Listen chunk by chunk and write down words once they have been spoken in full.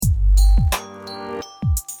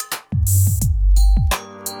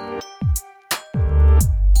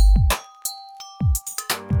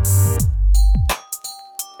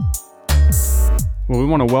Well, we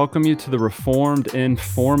want to welcome you to the Reformed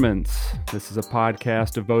Informants. This is a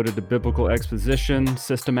podcast devoted to biblical exposition,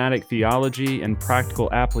 systematic theology, and practical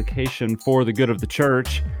application for the good of the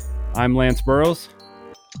church. I'm Lance Burrows.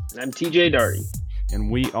 And I'm TJ Darty. And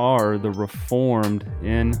we are the Reformed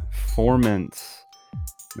Informants.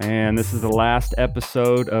 Man, this is the last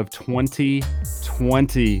episode of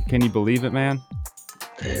 2020. Can you believe it, man?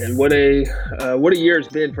 And what a year it's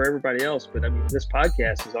been for everybody else. But I mean, this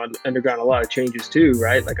podcast has undergone a lot of changes too,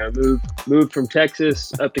 right? Like I moved from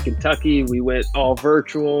Texas up to Kentucky. We went all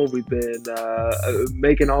virtual. We've been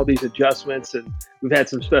making all these adjustments, and we've had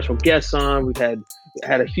some special guests on. We've had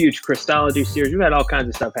a huge Christology series. We've had all kinds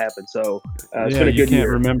of stuff happen. So it's been a good year. You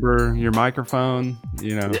can't remember your microphone,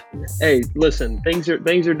 you know. Hey, listen, things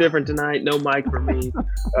are different tonight. No mic for me.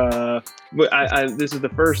 But this is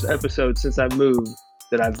the first episode since I moved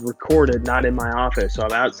that I've recorded not in my office. So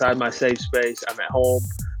I'm outside my safe space. I'm at home.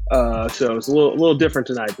 So it's a little different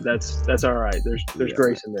tonight, but that's all right. There's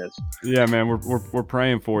grace in this. Yeah, man, we're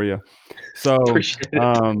praying for you. So Appreciate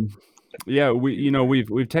it.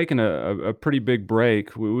 We've taken a pretty big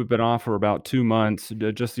break. We've been off for about 2 months.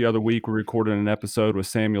 Just the other week, we recorded an episode with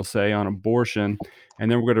Samuel Say on abortion,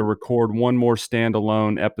 and then we're going to record one more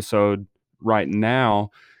standalone episode right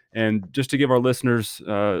now. And just to give our listeners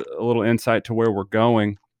a little insight to where we're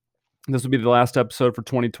going, this will be the last episode for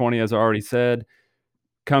 2020, as I already said.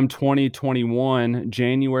 Come 2021,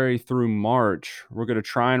 January through March, we're going to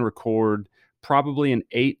try and record probably an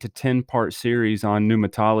 8 to 10 part series on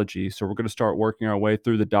pneumatology. So we're going to start working our way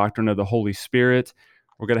through the doctrine of the Holy Spirit.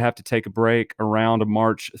 We're going to have to take a break around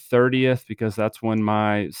March 30th because that's when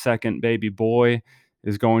my second baby boy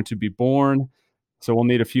is going to be born. So we'll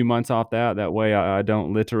need a few months off that. That way I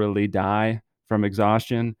don't literally die from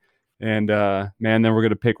exhaustion. And then we're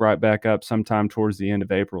going to pick right back up sometime towards the end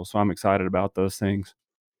of April. So I'm excited about those things.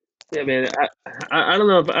 Yeah, man. I don't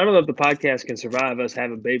know if the podcast can survive us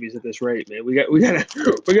having babies at this rate, man. We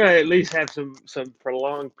gotta at least have some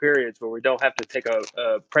prolonged periods where we don't have to take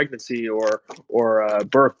a pregnancy or a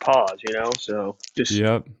birth pause, you know. So just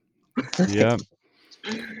Yep.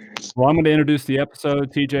 Well, I'm going to introduce the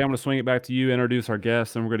episode. TJ, I'm going to swing it back to you, introduce our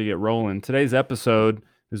guests, and we're going to get rolling. Today's episode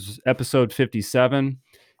is episode 57,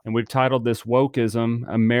 and we've titled this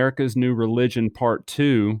Wokeism, America's New Religion, Part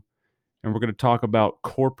 2, and we're going to talk about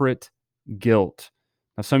corporate guilt.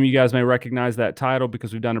 Now, some of you guys may recognize that title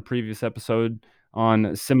because we've done a previous episode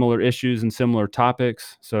on similar issues and similar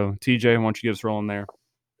topics. So, TJ, why don't you get us rolling there?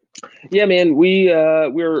 Yeah, man,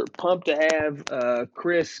 we're pumped to have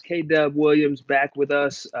Chris K-Dub Williams back with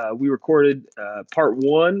us. We recorded part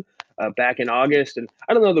 1 back in August, and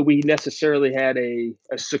I don't know that we necessarily had a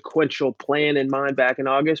sequential plan in mind back in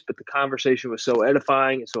August, but the conversation was so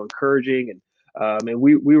edifying and so encouraging, and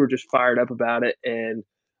we were just fired up about it. And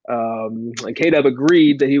K-Dub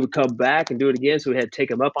agreed that he would come back and do it again, so we had to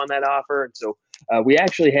take him up on that offer. And so we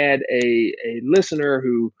actually had a listener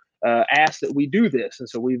who asked that we do this, and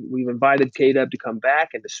so we've invited K-Dub to come back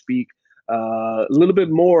and to speak a little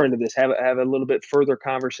bit more into this, have a little bit further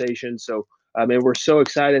conversation. So, man, we're so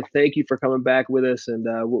excited. Thank you for coming back with us, and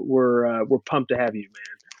we're pumped to have you,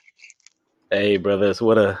 man. Hey, brothers,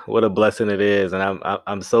 what a blessing it is, and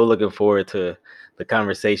I'm so looking forward to the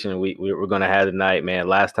conversation we're gonna have tonight, man.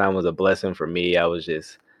 Last time was a blessing for me. I was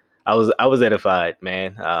edified,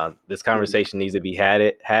 man. This conversation needs to be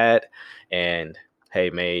had, and hey,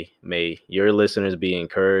 may your listeners be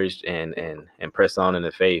encouraged and press on in the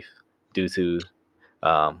faith due to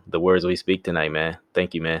the words we speak tonight, man.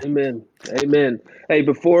 Thank you, man. Amen. Hey,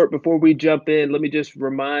 before we jump in, let me just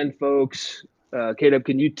remind folks, K-Dub,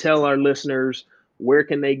 can you tell our listeners where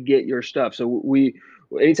can they get your stuff? So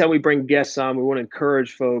anytime we bring guests on, we want to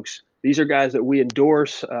encourage folks. These are guys that we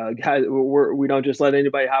endorse. Guys, we don't just let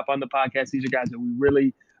anybody hop on the podcast. These are guys that we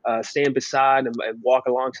really stand beside and walk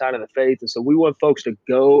alongside of the faith. And so we want folks to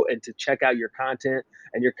go and to check out your content.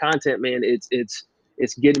 And your content, man, it's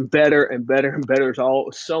getting better and better and better.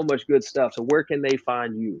 There's so much good stuff. So where can they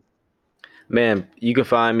find you? Man, you can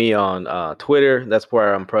find me on Twitter. That's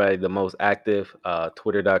where I'm probably the most active.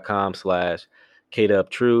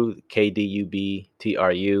 Twitter.com/KDubTru,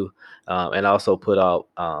 KDUBTRU, and also put out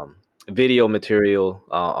video material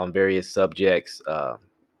on various subjects.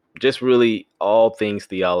 Just really all things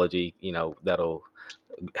theology, that'll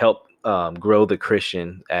help grow the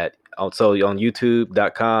Christian also on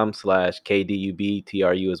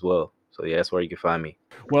youtube.com/KDUBTRU as well. So yeah, that's where you can find me.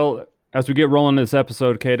 Well, as we get rolling this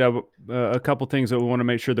episode, K-Dub, a couple things that we want to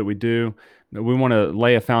make sure that we do. We want to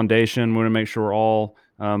lay a foundation. We want to make sure we're all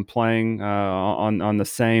playing on the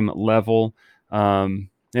same level.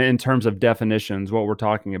 in terms of definitions, what we're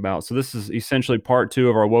talking about. So this is essentially part 2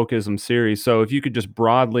 of our wokeism series. So if you could just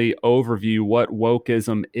broadly overview what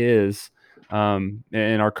wokeism is in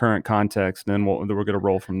our current context, then we're going to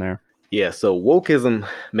roll from there. Yeah, so wokeism,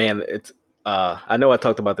 man, it's I know I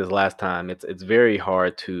talked about this last time. It's very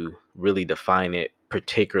hard to really define it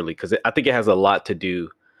particularly because I think it has a lot to do.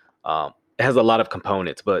 It has a lot of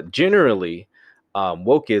components, but generally,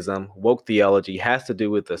 wokeism, woke theology has to do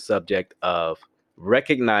with the subject of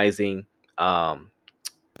recognizing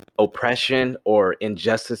oppression or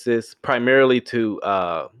injustices, primarily to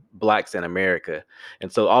blacks in America.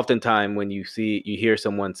 And so, oftentimes, when you hear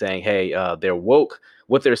someone saying, "Hey, they're woke,"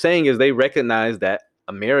 what they're saying is they recognize that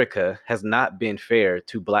America has not been fair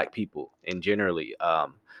to black people in generally,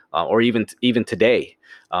 or even today,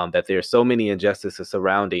 that there's so many injustices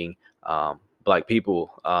surrounding black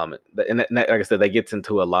people, like I said, that gets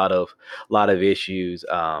into a lot of issues.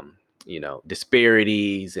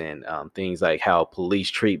 Disparities and things like how police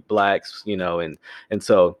treat blacks, and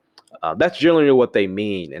so that's generally what they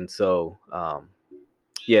mean. And so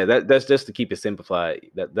yeah, that's just to keep it simplified.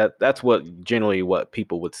 That's what generally what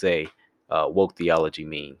people would say woke theology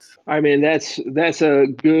means. I mean, that's a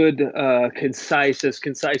good, concise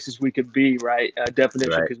as we could be, right?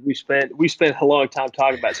 Definition, Right. because we spent a long time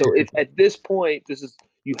talking about it. So if at this point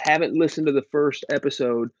you haven't listened to the first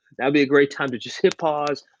episode, that'd be a great time to just hit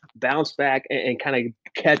pause, bounce back, and kind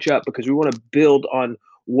of catch up, because we want to build on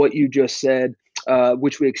what you just said,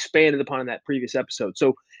 which we expanded upon in that previous episode.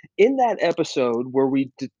 So in that episode where we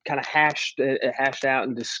kind of hashed out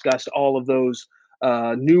and discussed all of those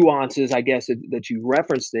nuances, I guess, that you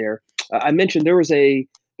referenced there. I mentioned there was an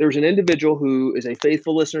individual who is a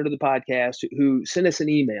faithful listener to the podcast who sent us an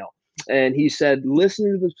email, and he said,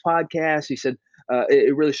 listening to this podcast, he said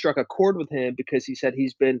it really struck a chord with him, because he said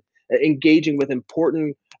he's been engaging with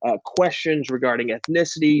important questions regarding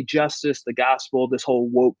ethnicity, justice, the gospel, this whole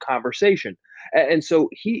woke conversation. And so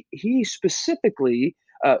he specifically,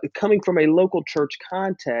 coming from a local church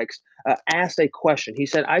context, asked a question. He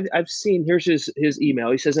said, I've seen, here's his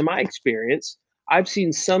email. He says, in my experience, I've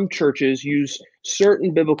seen some churches use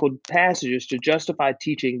certain biblical passages to justify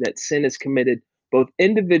teaching that sin is committed both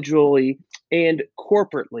individually and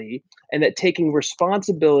corporately, and that taking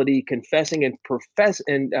responsibility, confessing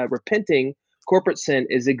repenting corporate sin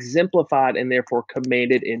is exemplified and therefore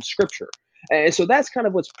commanded in Scripture. And so that's kind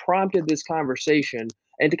of what's prompted this conversation.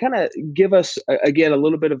 And to kind of give us, again, a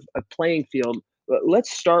little bit of a playing field,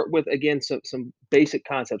 let's start with, again, some basic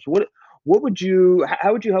concepts. How would you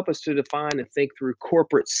help us to define and think through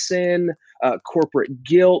corporate sin, corporate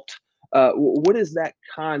guilt? What is that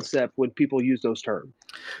concept when people use those terms?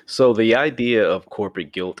 So the idea of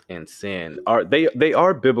corporate guilt and sin they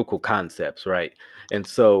are biblical concepts, right? And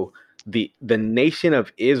so the nation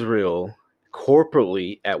of Israel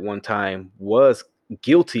corporately at one time was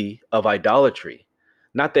guilty of idolatry.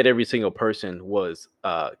 Not that every single person was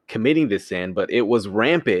committing this sin, but it was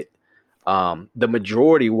rampant. The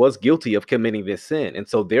majority was guilty of committing this sin, and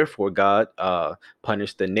so therefore God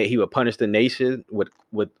he would punish the nation with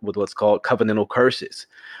what's called covenantal curses.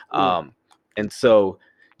 And so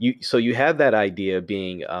you have that idea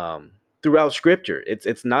being throughout Scripture.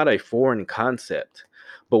 It's not a foreign concept.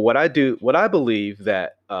 But what I believe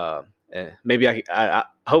that maybe I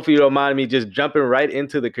hopefully you don't mind me just jumping right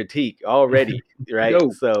into the critique already, right?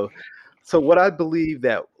 Go. So what I believe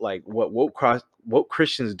that like what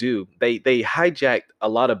Christians do, they hijack a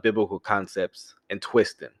lot of biblical concepts and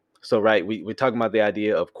twist them. So right, we're talking about the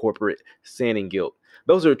idea of corporate sin and guilt.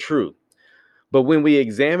 Those are true. But when we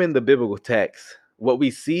examine the biblical text, what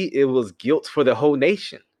we see, it was guilt for the whole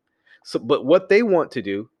nation. So, but what they want to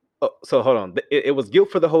do, so hold on, it was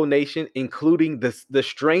guilt for the whole nation, including the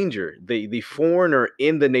stranger, the foreigner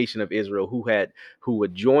in the nation of Israel who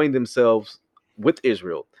would join themselves with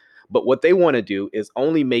Israel. But what they want to do is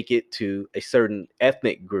only make it to a certain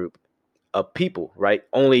ethnic group of people, right?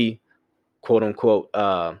 Only quote unquote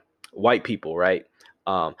white people, right?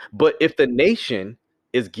 But if the nation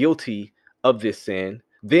is guilty of this sin,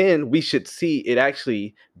 then we should see it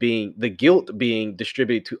actually being the guilt being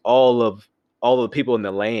distributed to all of the people in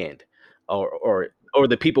the land, or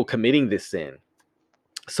the people committing this sin.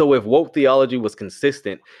 So if woke theology was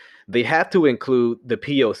consistent, they have to include the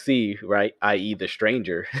POC, right, i.e., the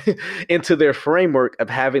stranger, into their framework of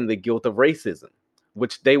having the guilt of racism,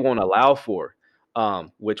 which they won't allow for,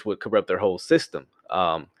 which would corrupt their whole system.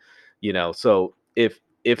 So if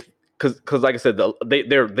because like I said,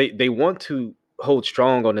 they want to hold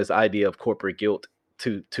strong on this idea of corporate guilt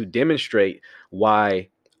to demonstrate why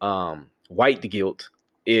white guilt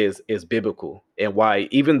is biblical, and why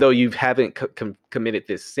even though you haven't committed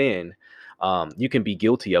this sin, you can be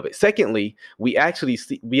guilty of it. Secondly, we actually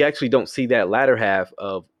don't see that latter half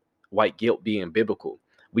of white guilt being biblical.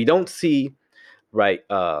 We don't see, right,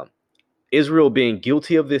 Israel being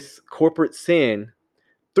guilty of this corporate sin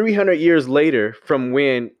 300 years later from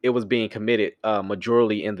when it was being committed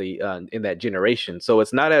majorly in that generation. So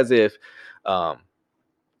it's not as if um,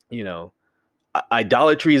 you know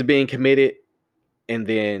idolatry is being committed, and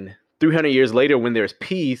then 300 years later, when there's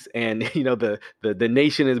peace and the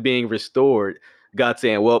nation is being restored, God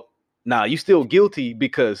saying, well, nah, you still guilty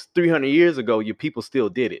because 300 years ago your people still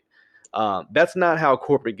did it. That's not how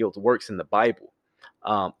corporate guilt works in the Bible.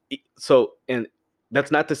 And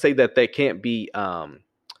that's not to say that there can't be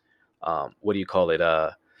what do you call it,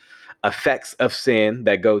 effects of sin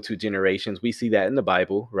that go to generations. We see that in the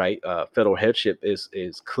Bible, right? Federal headship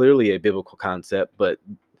is clearly a biblical concept,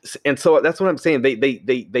 and so that's what I'm saying.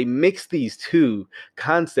 They mix these two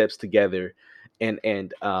concepts together, and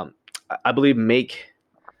I believe make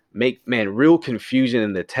real confusion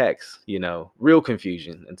in the text, real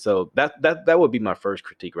confusion. And so that would be my first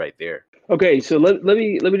critique right there. Okay, so let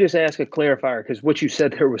me just ask a clarifier, because what you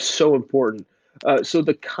said there was so important. So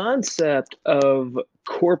the concept of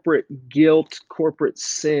corporate guilt, corporate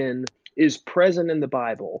sin is present in the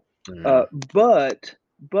Bible, Mhm. but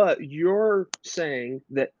you're saying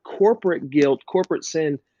that corporate guilt, corporate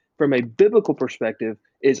sin, from a biblical perspective,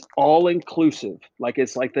 is all inclusive. Like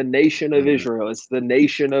it's like the nation of Mhm. Israel, it's the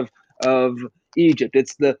nation of Egypt,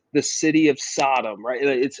 it's the city of Sodom, right?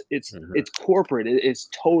 It's Mhm. corporate, it's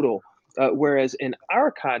total. Whereas in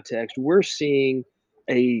our context, we're seeing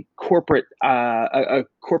a corporate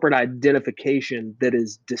identification that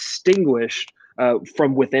is distinguished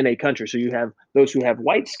from within a country. So you have those who have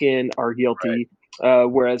white skin are Right. guilty,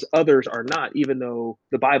 whereas others are not, even though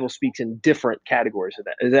the Bible speaks in different categories of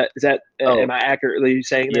that. Is that Oh, am I accurately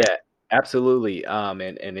saying that? yeah, absolutely.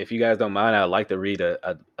 And if you guys don't mind, I'd like to read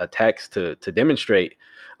a text to demonstrate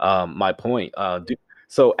my point.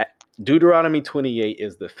 So Deuteronomy 28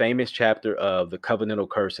 is the famous chapter of the covenantal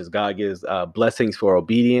curses. God gives blessings for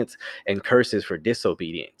obedience and curses for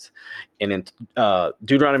disobedience. And in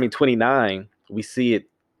Deuteronomy 29, we see it.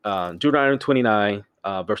 Deuteronomy 29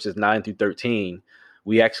 verses 9 through 13.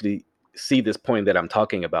 We actually see this point that I'm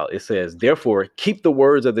talking about. It says, therefore, keep the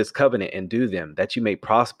words of this covenant and do them, that you may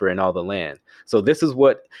prosper in all the land. So this is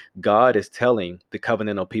what God is telling the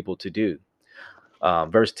covenantal people to do.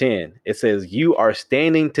 Verse 10, it says, you are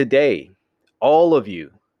standing today, all of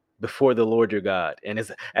you, before the Lord your God. And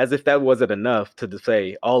it's as if that wasn't enough to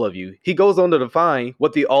say all of you. He goes on to define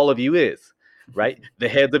what the all of you is, right? The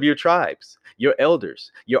heads of your tribes, your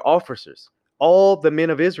elders, your officers, all the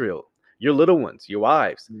men of Israel, your little ones, your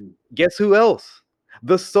wives. Mm. Guess who else?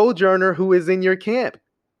 The sojourner who is in your camp.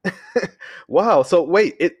 Wow. So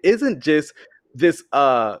wait, it isn't just this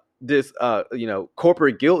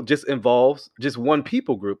corporate guilt just involves just one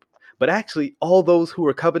people group, but actually all those who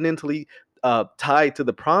are covenantally tied to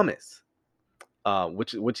the promise,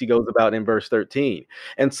 which he goes about in verse 13.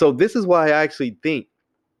 And so this is why I actually think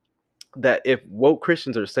that if woke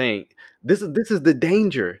Christians are saying this is the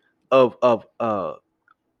danger of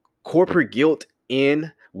corporate guilt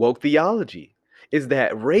in woke theology, is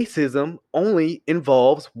that racism only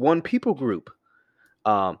involves one people group,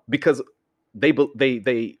 because they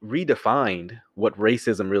redefined what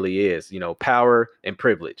racism really is, power and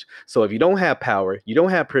privilege. So if you don't have power, you don't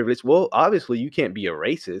have privilege, well, obviously you can't be a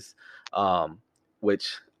racist,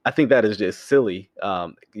 which I think that is just silly.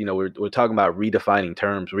 We're talking about redefining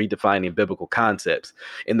terms, redefining biblical concepts.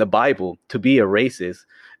 In the Bible, to be a racist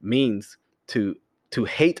means to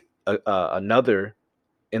hate another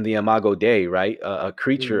in the imago Dei, right? A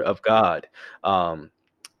creature Mhm. of God,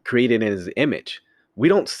 created in his image. We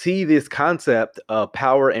don't see this concept of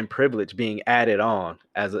power and privilege being added on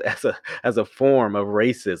as a form of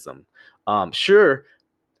racism. Sure,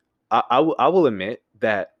 I will admit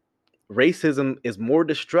that racism is more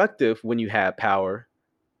destructive when you have power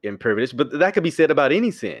and privilege, but that could be said about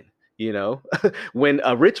any sin. When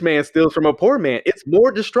a rich man steals from a poor man, it's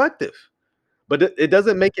more destructive, but it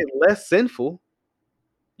doesn't make it less sinful.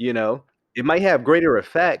 You know, it might have greater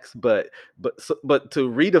effects, but to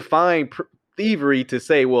redefine thievery to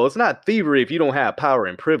say, well, it's not thievery if you don't have power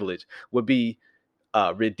and privilege, would be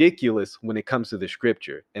ridiculous when it comes to the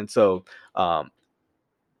scripture. And so,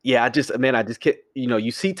 yeah, I just can't.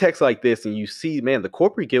 You see texts like this, and you see, man, the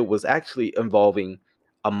corporate guilt was actually involving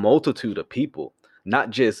a multitude of people, not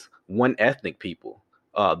just one ethnic people.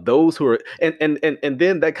 Those who are, and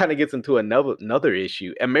then that kind of gets into another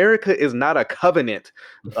issue. America is not a covenantal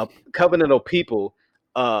people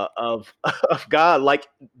of of God, like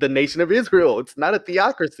the nation of Israel. It's not a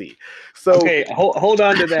theocracy. So Okay, hold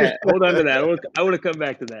on to that. Hold on to that. I want to come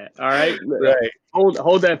back to that. All right. right,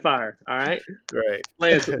 Hold that fire. All right. right.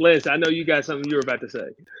 Lance, I know you got something you were about to say.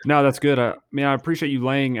 No, that's good. I mean, I appreciate you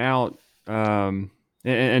laying out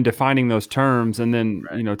and defining those terms, and then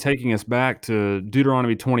taking us back to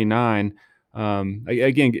Deuteronomy 29.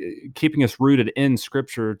 Again, keeping us rooted in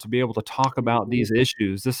Scripture to be able to talk about these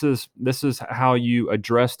issues. This is how you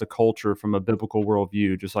address the culture from a biblical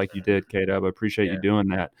worldview, just like you did, K-Dub. I appreciate you doing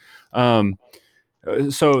that.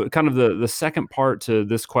 So, kind of the second part to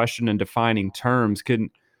this question and defining terms, could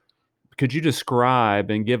you describe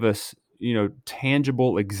and give us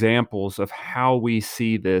tangible examples of how we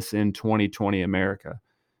see this in 2020 America,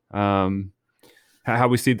 how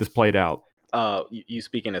we see this played out? You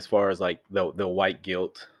speaking as far as like the white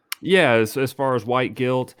guilt? Yeah, as far as white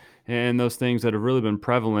guilt and those things that have really been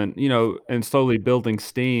prevalent, and slowly building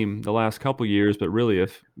steam the last couple years, but really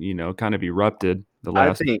have kind of erupted the I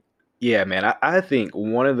last. think, yeah, man. I think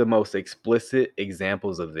one of the most explicit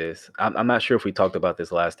examples of this. I'm not sure if we talked about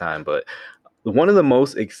this last time, but one of the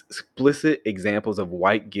most explicit examples of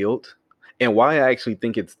white guilt, and why I actually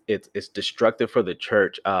think it's destructive for the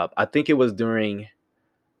church. I think it was during.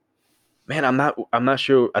 Man, I'm not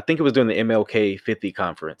sure. I think it was during the MLK 50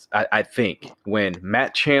 conference. I think when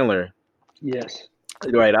Matt Chandler. Yes.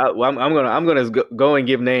 Right. I'm gonna go and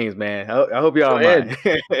give names, man. I hope y'all don't mind.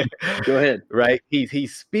 Go ahead. Right.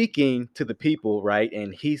 He's speaking to the people, right,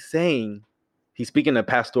 and he's speaking in a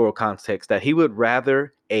pastoral context that he would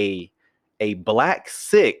rather a black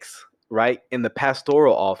 6, right, in the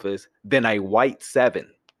pastoral office than a white 7.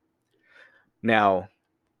 Now,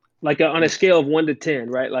 like on a scale of 1 to 10,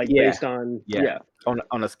 right? Like based on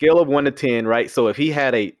on a scale of 1 to 10, right? So if he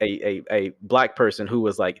had a black person who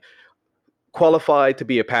was like qualified to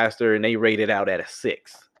be a pastor and they rated out at a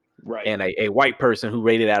 6, right, and a white person who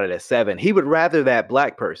rated out at a 7, he would rather that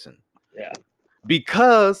black person. Yeah.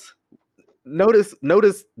 Because notice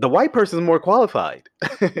the white person is more qualified.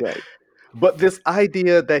 Right. But this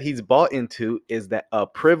idea that he's bought into is that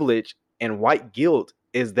privilege and white guilt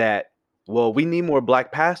is that, well, we need more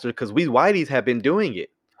black pastors because we whiteys have been doing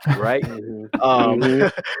it, right?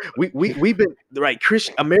 We've been right.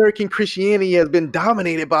 American Christianity has been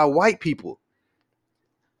dominated by white people,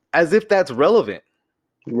 as if that's relevant,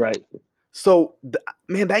 right? So,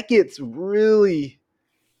 man, that gets really,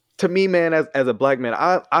 to me, man, as a black man,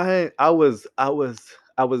 I was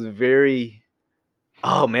very,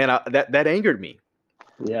 oh man, that angered me.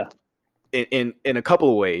 Yeah. In a couple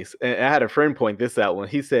of ways. And I had a friend point this out when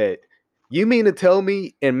he said, "You mean to tell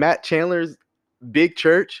me in Matt Chandler's big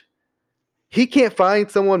church, he can't find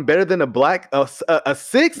someone better than a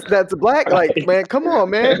 6 that's black? Like, man, come on,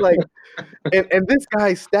 man. Like, and this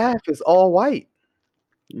guy's staff is all white.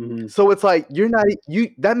 Mm-hmm. So it's like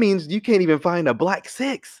that means you can't even find a black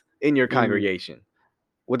 6 in your congregation."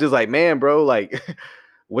 Which is like, man, bro, like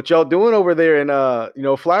what y'all doing over there in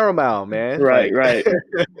Flower Mound, man? Right, like, right.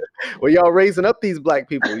 Well, y'all raising up these black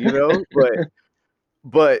people,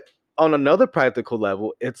 but on another practical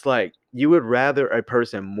level, it's like you would rather a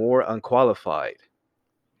person more unqualified,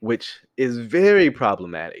 which is very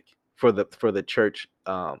problematic for the church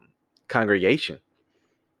congregation.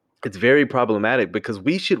 It's very problematic because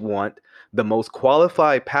we should want the most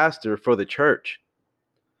qualified pastor for the church.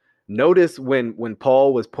 Notice when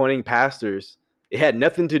Paul was pointing pastors, it had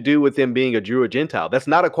nothing to do with him being a Jew or Gentile. That's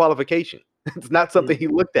not a qualification. It's not something he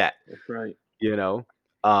looked at. That's right.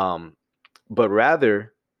 But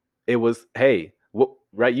rather it was, hey,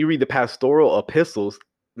 right? You read the pastoral epistles,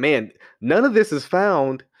 man, none of this is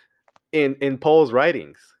found in Paul's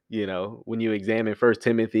writings. When you examine 1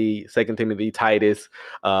 Timothy, 2 Timothy, Titus,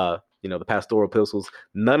 the pastoral epistles,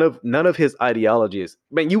 none of his ideology is,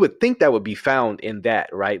 man, you would think that would be found in that,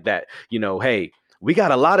 right? That, hey, we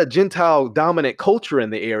got a lot of Gentile dominant culture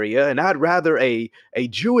in the area, and I'd rather a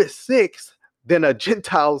Jewish 6 than a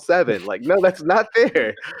Gentile 7. Like, no, that's not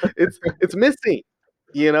there. It's missing,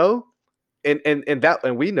 and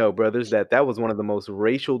we know, brothers, that was one of the most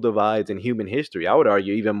racial divides in human history. I would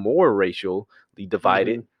argue even more racially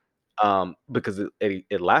divided, because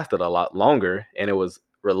it lasted a lot longer, and it was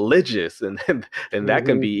religious, and that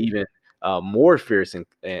can be even more fierce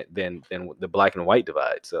than the black and white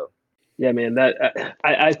divide. So yeah, man, that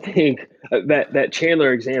I think that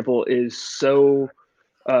Chandler example is so.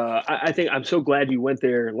 I think I'm so glad you went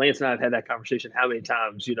there. Lance and I have had that conversation how many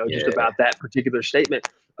times, just about that particular statement.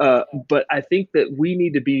 But I think that we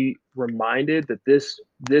need to be reminded that this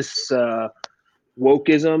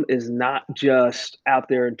wokeism is not just out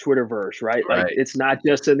there in Twitterverse, right? Like, it's not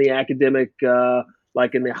just in the academic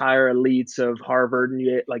like in the higher elites of Harvard,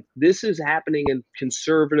 and like this is happening in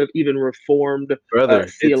conservative, even reformed brother.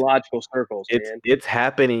 theological circles, It's man. it's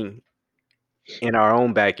happening in our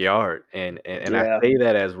own backyard, and I Yeah. say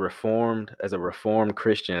that as a reformed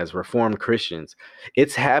Christian, as reformed Christians.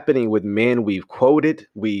 It's happening with men we've quoted,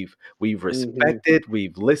 we've Hmm. respected,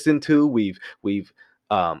 we've listened to, we've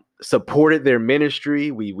supported their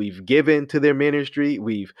ministry, we've given to their ministry,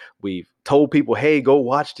 we've told people, hey, go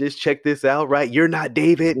watch this, check this out, right? You're not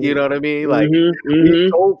David, you know what I mean? Like, Hmm. we've Hmm.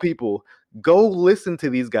 told people, go listen to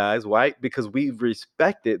these guys, right? Because we've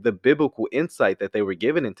respected the biblical insight that they were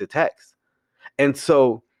given into text. And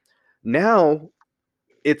so now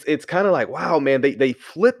it's kind of like, wow, man, they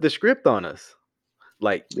flipped the script on us.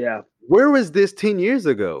 Like, Yeah. where was this 10 years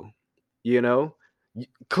ago? You know,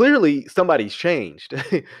 clearly somebody's changed.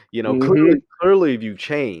 Hmm. Clearly you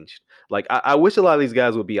changed. Like, I wish a lot of these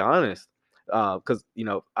guys would be honest. Because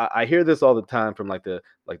I hear this all the time from like the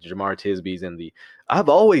Jamar Tisby's and I've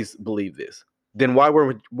always believed this. Then why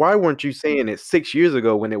weren't you saying it 6 years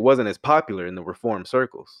ago when it wasn't as popular in the reform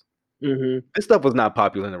circles? Hmm. This stuff was not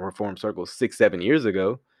popular in the reform circles 6, 7 years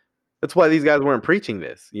ago. That's why these guys weren't preaching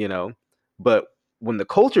this. But when the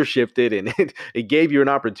culture shifted and it gave you an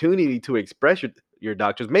opportunity to express your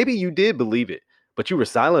doctrines, maybe you did believe it, but you were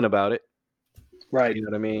silent about it. Right. You know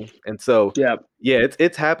what I mean? And so, Yeah. yeah,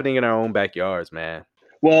 it's happening in our own backyards, man.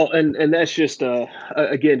 Well, and that's just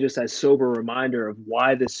again just a sober reminder of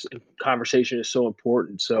why this conversation is so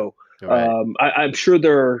important. So Right. I'm sure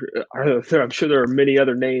I'm sure there are many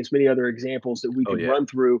other names, many other examples that we Oh could yeah. run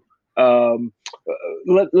through.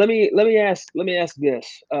 Let me ask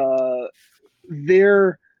this.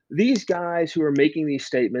 They're these guys who are making these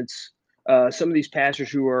statements, some of these pastors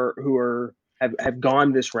who have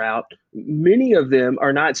gone this route. Many of them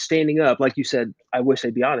are not standing up, like you said. I wish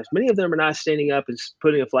they'd be honest. Many of them are not standing up and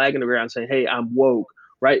putting a flag in the ground, saying, "Hey, I'm woke."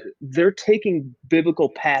 Right? They're taking biblical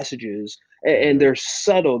passages and Mhm. they're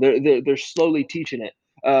subtle. They're slowly teaching it.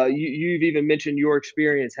 You've even mentioned your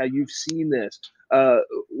experience, how you've seen this.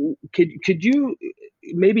 Could you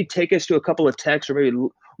maybe take us to a couple of texts, or maybe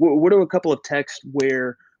what are a couple of texts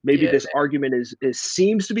where maybe Yeah, this argument is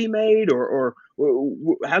seems to be made, or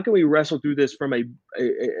how can we wrestle through this from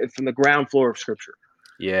from the ground floor of Scripture?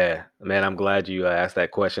 yeah, man. I'm glad you asked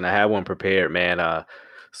that question. I had one prepared, man.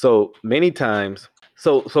 So many times.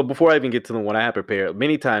 So before I even get to the one I had prepared,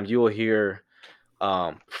 many times you will hear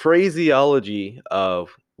phraseology of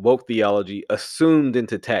woke theology assumed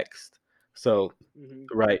into text. So, Hmm.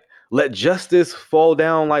 right, let justice fall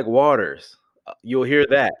down like waters. You'll hear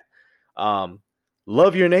that. Um,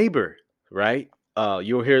 love your neighbor, right?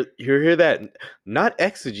 You'll hear that, not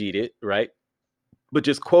exegete it, right? But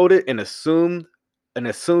just quote it and assume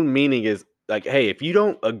meaning is like, hey, if you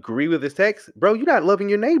don't agree with this text, bro, you're not loving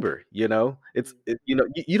your neighbor. You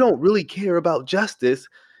don't really care about justice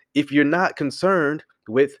if you're not concerned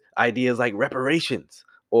with ideas like reparations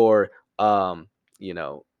or you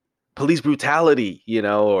know police brutality,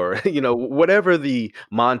 or whatever the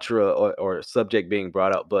mantra or subject being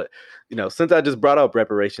brought up. But since I just brought up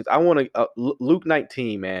reparations, I want to Luke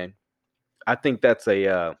 19, man. I think that's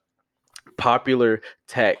a popular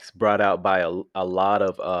text brought out by a lot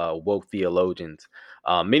of woke theologians.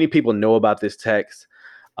 Many people know about this text.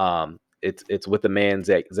 It's with the man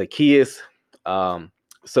Zacchaeus. Um,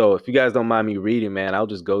 so if you guys don't mind me reading, man, I'll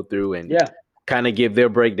just go through and Yeah. kind of give their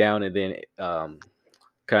breakdown and then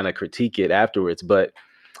kind of critique it afterwards. But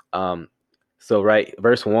um, so right,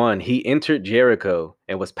 verse 1, he entered Jericho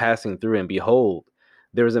and was passing through, and behold,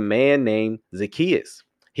 there was a man named Zacchaeus.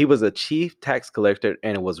 He was a chief tax collector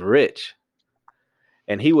and was rich,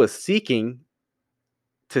 and he was seeking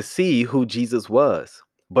to see who Jesus was.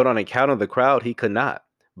 But on account of the crowd, he could not,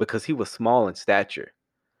 because he was small in stature.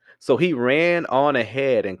 So he ran on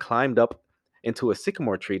ahead and climbed up into a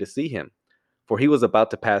sycamore tree to see him, for he was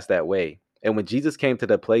about to pass that way. And when Jesus came to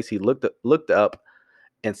the place, he looked up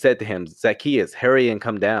and said to him, Zacchaeus, hurry and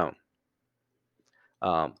come down,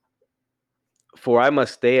 um, for I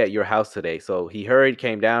must stay at your house today. So he hurried,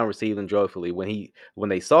 came down, received them joyfully. When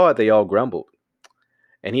they saw it, they all grumbled.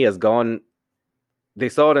 And he has gone They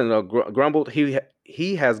saw it and grumbled.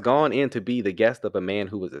 He has gone in to be the guest of a man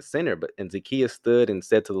who was a sinner. And Zacchaeus stood and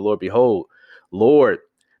said to the Lord, behold, Lord,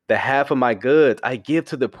 the half of my goods I give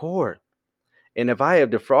to the poor. And if I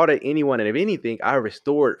have defrauded anyone of anything, I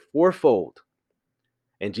restore it fourfold.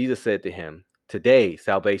 And Jesus said to him, today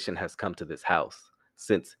salvation has come to this house,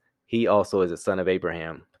 since he also is a son of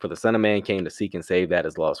Abraham. For the Son of Man came to seek and save that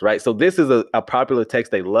is lost. Right? So this is a popular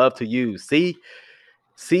text they love to use. See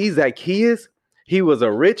Zacchaeus, he was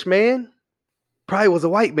a rich man, probably was a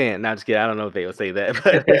white man. Not just kidding. I don't know if they would say that,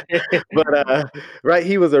 but right,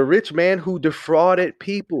 he was a rich man who defrauded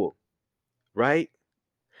people, right?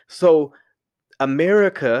 So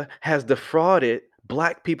America has defrauded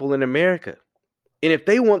black people in America. And if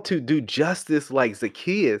they want to do justice like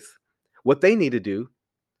Zacchaeus, what they need to do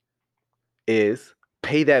is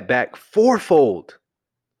pay that back fourfold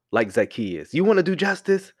like Zacchaeus. You want to do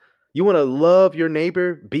justice? You want to love your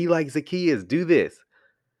neighbor? Be like Zacchaeus. Do this.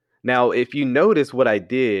 Now, if you notice what I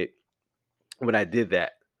did when I did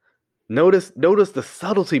that, notice the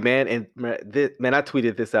subtlety, man. And man, I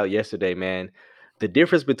tweeted this out yesterday, man. The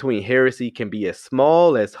difference between heresy can be as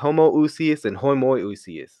small as homoousios and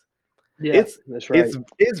homoousios. Yeah, that's right.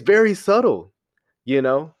 It's very subtle, you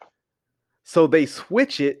know. So they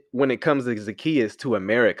switch it when it comes to Zacchaeus to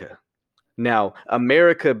America. Now,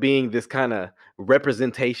 America being this kind of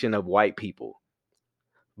representation of white people.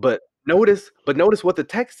 But notice what the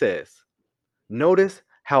text says. Notice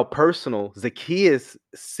how personal Zacchaeus'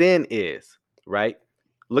 sin is, right?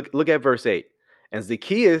 Look at verse 8. And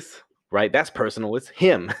Zacchaeus, right? That's personal. It's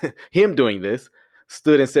him, him doing this,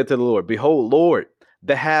 stood and said to the Lord, behold, Lord,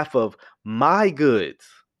 the half of my goods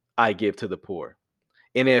I give to the poor.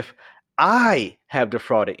 And if I have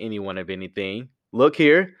defrauded anyone of anything, look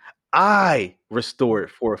here, I restore it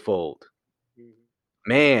fourfold.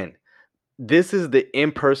 Man, this is the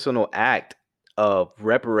impersonal act of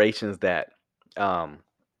reparations that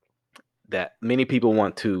that many people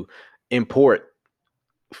want to import,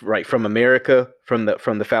 right, from America, from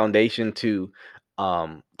the foundation to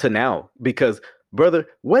now. Because brother,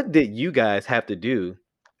 what did you guys have to do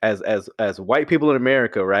as white people in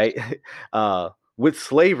America, right? With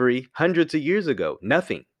slavery hundreds of years ago?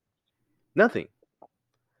 Nothing.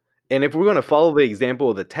 And if we're going to follow the example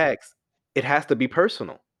of the text, it has to be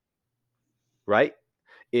personal, right?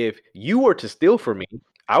 If you were to steal from me,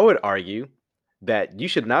 I would argue that you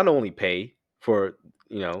should not only pay for,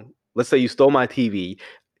 let's say you stole my TV,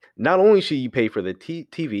 not only should you pay for the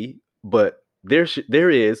TV, but there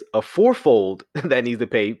is a fourfold that needs to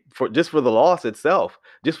pay for just for the loss itself,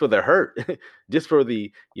 just for the hurt, just for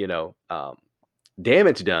the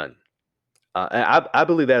damage done. And I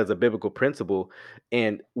believe that is a biblical principle.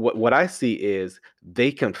 And what I see is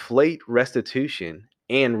they conflate restitution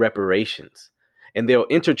and reparations, and they'll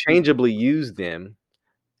interchangeably use them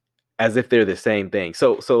as if they're the same thing.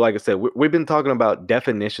 So like I said, we've been talking about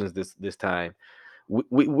definitions this time.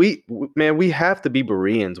 Man, we have to be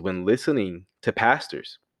Bereans when listening to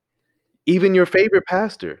pastors, even your favorite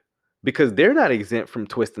pastor, because they're not exempt from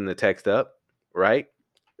twisting the text up, right?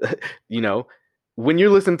 you know, when you're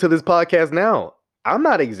listening to this podcast now, I'm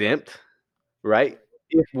not exempt, right?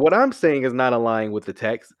 If what I'm saying is not aligned with the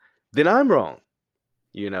text, then I'm wrong,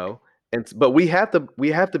 you know. But we have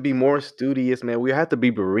to be more studious, man. We have to be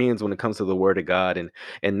Bereans when it comes to the word of God,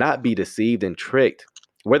 and not be deceived and tricked.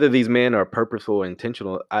 Whether these men are purposeful or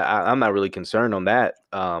intentional, I'm not really concerned on that.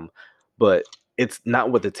 But it's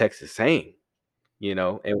not what the text is saying, you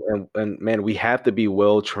know. And man, we have to be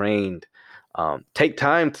well trained. Take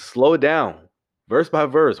time to slow it down, verse by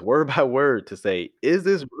verse, word by word, to say, is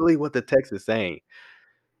this really what the text is saying?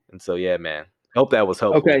 And so, yeah, man, hope that was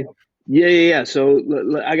helpful. Okay. Yeah. So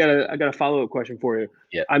I got a follow-up question for you.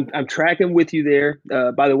 Yeah. I'm tracking with you there.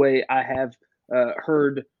 By the way, I have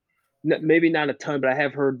heard, maybe not a ton, but I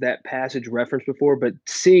have heard that passage referenced before. But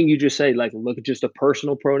seeing you just say, like, look at just a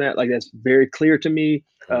personal pronoun, like, that's very clear to me.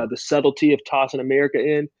 The subtlety of tossing America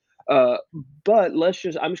in. But I'm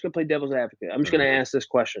just going to play devil's advocate. I'm just going to ask this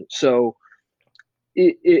question. So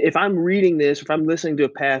if I'm reading this, if I'm listening to a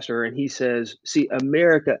pastor and he says, see,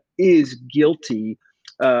 America is guilty,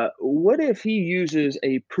 what if he uses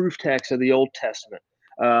a proof text of the Old Testament?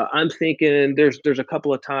 I'm thinking there's a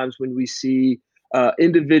couple of times when we see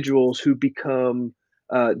individuals who become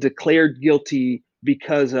declared guilty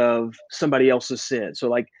because of somebody else's sin. So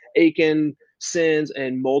like Achan sins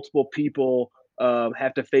and multiple people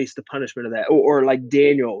have to face the punishment of that. Or like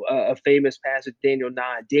Daniel, a famous passage, Daniel 9.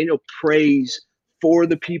 Daniel prays for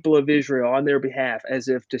the people of Israel on their behalf, as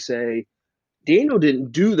if to say, Daniel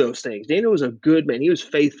didn't do those things. Daniel was a good man. He was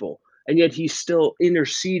faithful. And yet he's still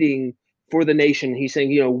interceding for the nation. He's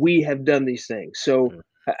saying, we have done these things. So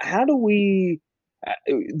how do we,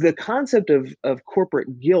 the concept of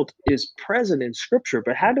corporate guilt is present in Scripture,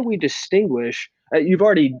 but how do we distinguish, you've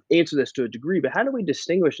already answered this to a degree, but how do we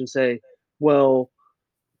distinguish and say, well,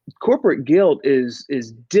 corporate guilt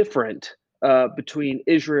is different between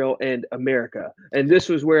Israel and America? And this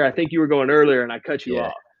was where I think you were going earlier and I cut you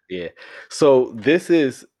off. Yeah. So this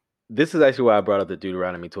is actually why I brought up the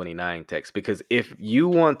Deuteronomy 29 text, because if you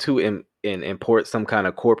want to import some kind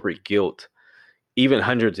of corporate guilt, even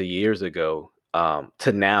hundreds of years ago,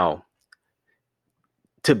 to now.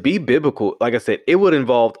 To be biblical, like I said, it would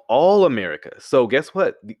involve all America. So guess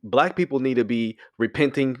what? Black people need to be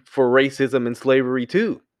repenting for racism and slavery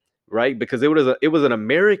too, right? Because it was an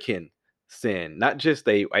American sin, not just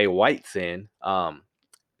a white sin.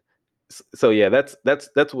 So yeah, that's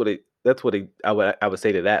what I would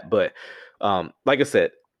say to that. But like I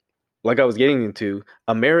said, like I was getting into,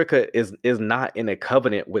 America is not in a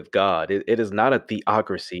covenant with God. It is not a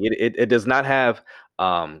theocracy. It does not have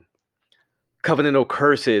um covenantal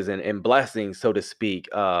curses and blessings, so to speak.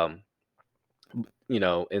 And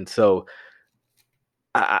so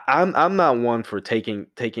I'm not one for taking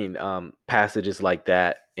passages like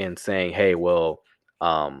that and saying, hey, well,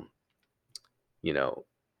 um, you know,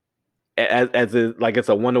 like it's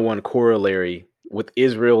a one-to-one corollary with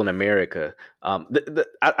Israel and America.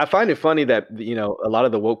 I find it funny that a lot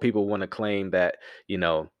of the woke people want to claim that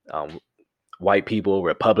white people,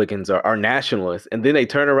 Republicans are nationalists, and then they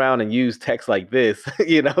turn around and use text like this,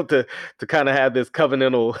 to kind of have this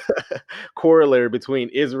covenantal corollary between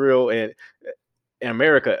Israel and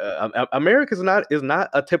America. America is not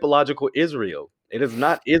a typological Israel. It is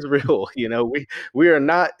not Israel. We are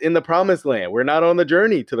not in the promised land. We're not on the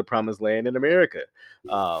journey to the promised land in America.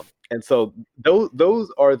 And so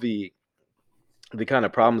those are the kind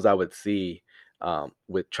of problems I would see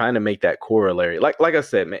with trying to make that corollary. Like I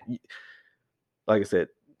said, man, like I said,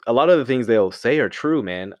 a lot of the things they'll say are true,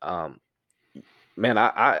 man. Man,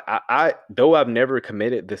 though I've never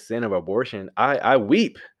committed the sin of abortion, I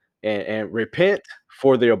weep and repent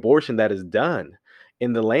for the abortion that is done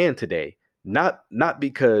in the land today. Not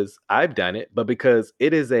because I've done it, but because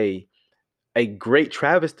it is a great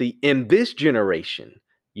travesty in this generation.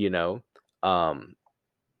 You know, um,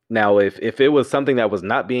 Now if it was something that was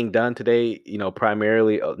not being done today,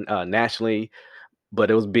 primarily nationally,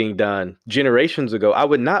 but it was being done generations ago, I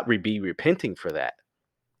would not be repenting for that.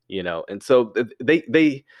 And so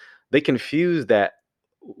they confuse that.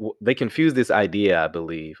 They confuse this idea, I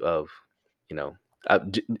believe, of you know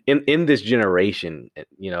in this generation.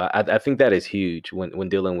 I think that is huge when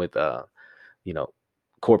dealing with you know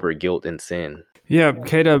corporate guilt and sin. Yeah,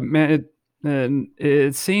 Kata, man,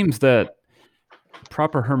 it seems that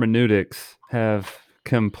proper hermeneutics have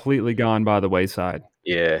completely gone by the wayside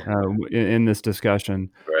Yeah. in this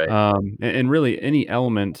discussion. Right. And really any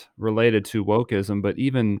element related to wokeism, but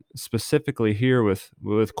even specifically here with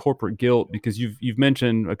corporate guilt, because you've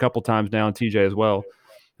mentioned a couple times now, TJ as well,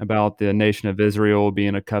 about the nation of Israel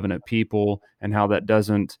being a covenant people and how that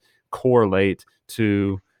doesn't correlate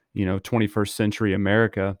to 21st century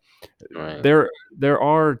America. Right. There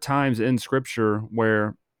are times in Scripture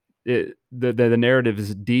where the narrative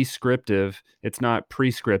is descriptive, it's not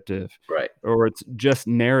prescriptive, Right. or it's just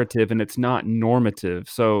narrative and it's not normative.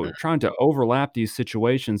 So Mm. trying to overlap these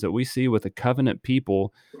situations that we see with the covenant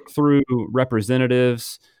people through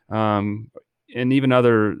representatives, and even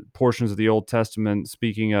other portions of the Old Testament,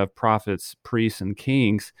 speaking of prophets, priests, and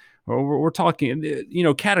kings, we're talking,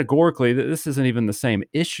 categorically, this isn't even the same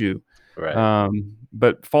issue. Right.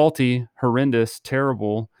 But faulty, horrendous,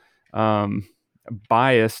 terrible,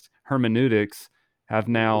 biased hermeneutics have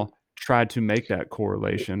now tried to make that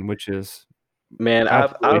correlation, which is Man,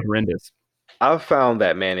 absolutely horrendous. I've found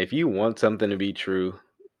that, man, if you want something to be true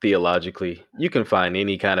theologically, you can find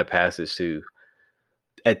any kind of passage to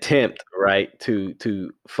attempt, right,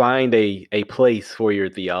 to find a place for your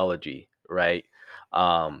theology, right?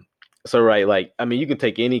 Um, so right, like I mean, you can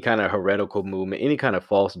take any kind of heretical movement, any kind of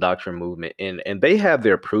false doctrine movement, and they have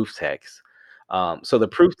their proof text. So the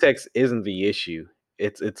proof text isn't the issue.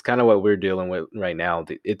 It's kind of what we're dealing with right now.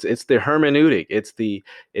 It's the hermeneutic. It's the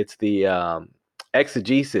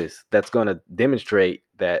exegesis that's going to demonstrate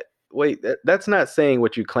that. Wait, that's not saying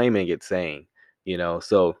what you're claiming it's saying.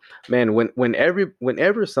 So man,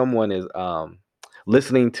 whenever someone is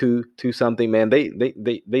listening to something, man, they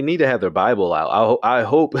need to have their Bible out. I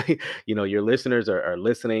hope your listeners are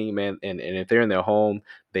listening, man, and if they're in their home,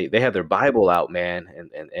 they have their Bible out, man,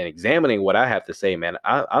 and examining what I have to say, man.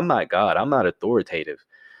 I'm not God. I'm not authoritative.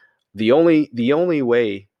 The only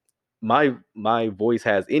way my voice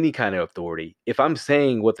has any kind of authority if I'm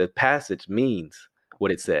saying what the passage means,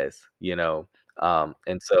 what it says.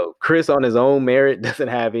 And so Chris on his own merit doesn't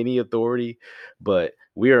have any authority, but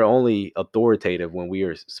we are only authoritative when we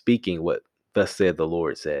are speaking what thus said the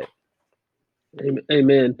Lord said.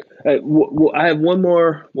 Amen. I have one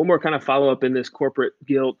more kind of follow up in this corporate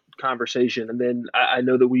guilt conversation, and then I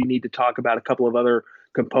know that we need to talk about a couple of other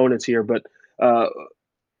components here. But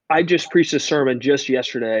I just preached a sermon just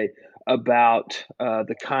yesterday about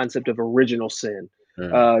the concept of original sin,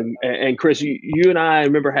 Mm. And Chris, you and I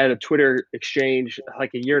remember had a Twitter exchange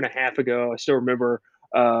like a year and a half ago. I still remember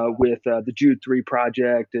with the Jude 3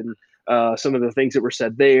 project and some of the things that were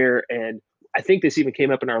said there. And I think this even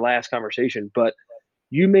came up in our last conversation, but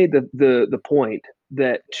you made the point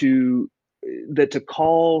that to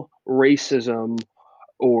call racism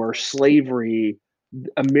or slavery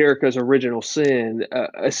America's original sin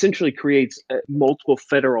essentially creates multiple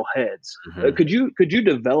federal heads. Mhm. Could you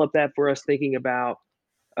develop that for us, thinking about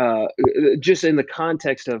just in the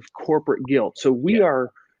context of corporate guilt? So we Yeah.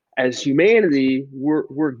 are, as humanity,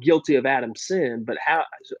 we're guilty of Adam's sin, but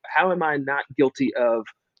how am I not guilty of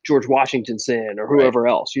George Washington's sin or Right. whoever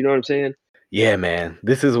else? You know what I'm saying? Yeah, man.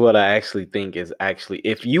 This is what I actually think is actually,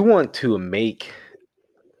 if you want to make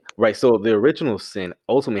right, so the original sin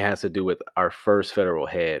ultimately has to do with our first federal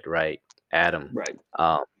head, right? Adam. Right.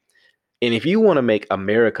 Um, and if you want to make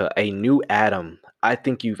America a new Adam, I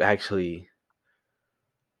think you've actually,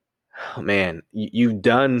 oh, man, you've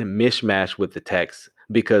done mishmash with the text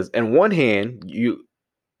because, on one hand,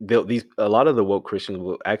 these a lot of the woke Christians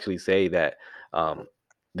will actually say that um,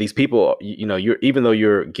 these people, you're even though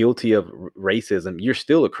you're guilty of racism, you're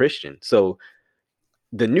still a Christian. So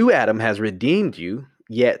the new Adam has redeemed you,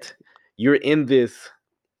 yet you're in this,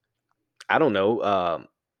 I don't know,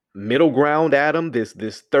 middle ground Adam, this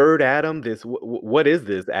third Adam, this what is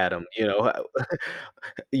this Adam?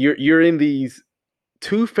 You're in these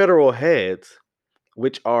two federal heads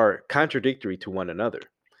which are contradictory to one another.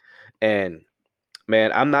 And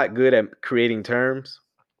man, I'm not good at creating terms,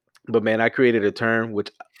 but man, I created a term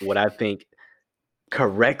which what I think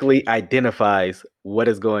correctly identifies what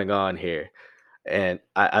is going on here. And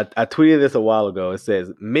I tweeted this a while ago. It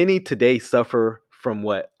says, many today suffer from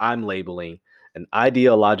what I'm labeling an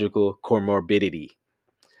ideological comorbidity.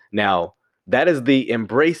 Now, that is the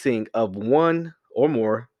embracing of one or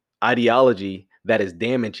more ideology that is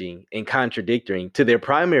damaging and contradicting to their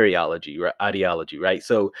primary ideology, right?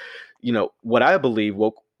 So, what I believe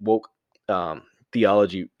woke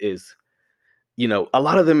theology is, a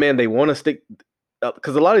lot of them, man, they want to stick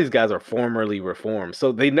because a lot of these guys are formerly reformed,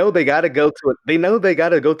 so they know they got to go to it. They know they got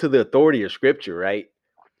to go to the authority of Scripture, right?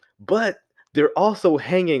 But they're also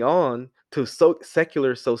hanging on to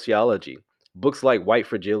secular sociology, books like White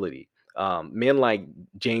Fragility, men like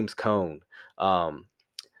James Cone, um,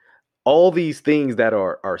 all these things that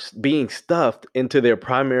are being stuffed into their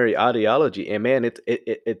primary ideology, and man,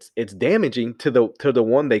 it's damaging to the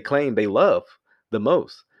one they claim they love the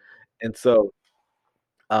most. And so,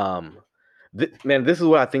 um, man, this is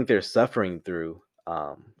what I think they're suffering through.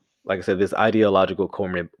 Like I said, this ideological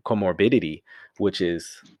comorbidity, which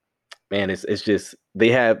is, man, it's just they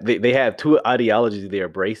have two ideologies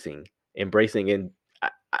they're embracing, and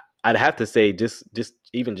I'd have to say, just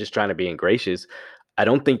even just trying to be gracious, I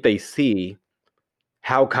don't think they see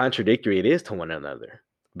how contradictory it is to one another,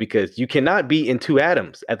 because you cannot be in two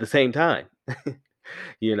atoms at the same time.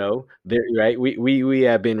 There, right? We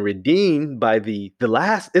have been redeemed by the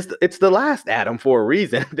last. It's the last Adam for a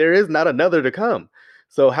reason. There is not another to come.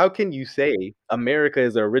 So how can you say America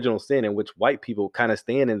is the original sin in which white people kind of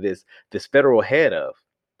stand in this federal head of,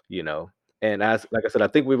 you know? And as like I said, I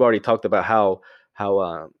think we've already talked about how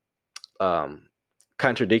um,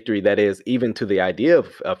 contradictory that is, even to the idea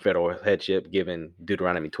of federal headship given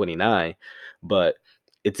Deuteronomy 29. But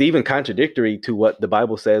it's even contradictory to what the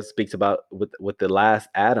Bible says, speaks about with the last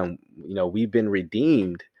Adam. We've been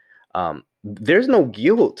redeemed. There's no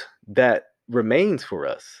guilt that remains for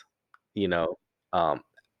us. You know, um,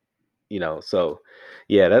 So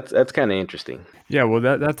yeah, that's kind of interesting. Yeah, well,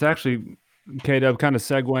 that's actually, K-Dub, kind of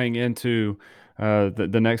segueing into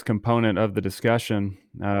the next component of the discussion,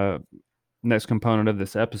 next component of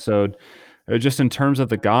this episode, just in terms of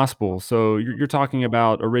the gospel. So you're talking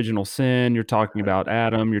about original sin, you're talking about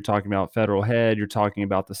Adam, you're talking about federal head, you're talking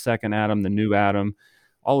about the second Adam, the new Adam,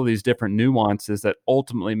 all of these different nuances that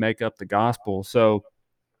ultimately make up the gospel. So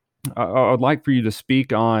I'd like for you to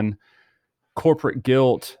speak on corporate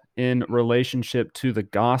guilt in relationship to the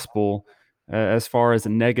gospel, as far as the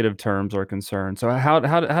negative terms are concerned. So how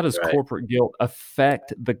does Right. corporate guilt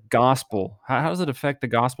affect the gospel? How does it affect the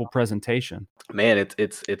gospel presentation? Man,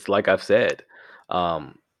 it's like I've said,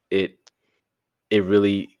 um, it it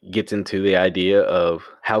really gets into the idea of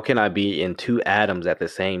how can I be in two atoms at the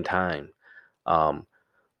same time. Um,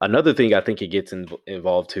 Another thing I think it gets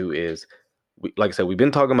involved too is, like I said, we've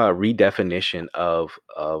been talking about redefinition of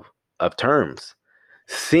terms.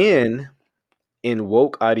 Sin in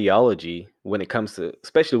woke ideology,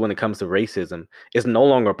 especially when it comes to racism, is no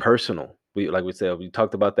longer personal. Like we said, we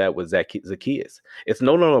talked about that with Zacchaeus. It's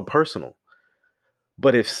no longer personal.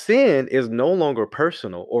 But if sin is no longer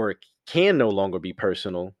personal, or can no longer be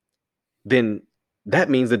personal, then that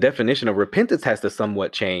means the definition of repentance has to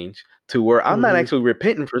somewhat change to where I'm not Mhm. actually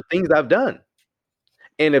repenting for things I've done.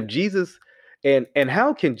 And if Jesus and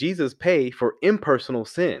how can Jesus pay for impersonal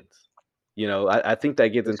sins? I think that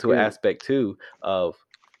gets That's into an good. aspect too of,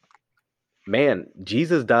 man,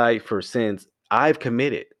 Jesus died for sins I've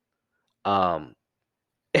committed. Um,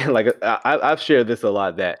 and like I've shared this a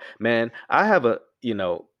lot that, man, I have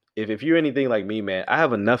if you're anything like me, man, I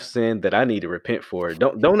have enough sin that I need to repent for.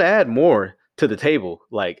 Don't add more to the table.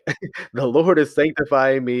 Like the Lord is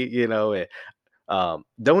sanctifying me, and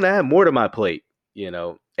don't add more to my plate,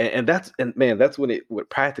 and man, that's when what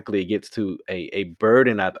practically gets to a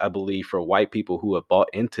burden, I believe, for white people who have bought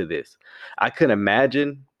into this. I couldn't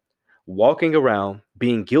imagine walking around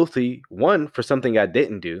being guilty, one, for something I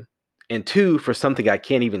didn't do, and two, for something I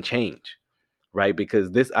can't even change, right?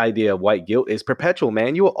 Because this idea of white guilt is perpetual,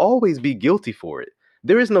 man. You will always be guilty for it.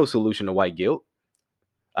 There is no solution to white guilt.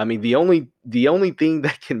 I mean, the only thing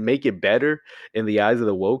that can make it better in the eyes of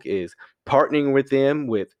the woke is partnering with them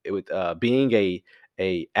with being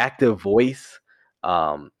a active voice,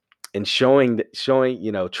 um, and showing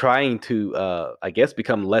trying to I guess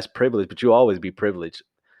become less privileged, but you'll always be privileged,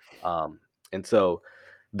 um, and so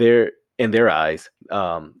they're in their eyes.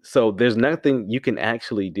 So there's nothing you can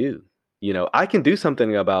actually do. I can do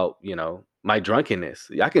something about my drunkenness.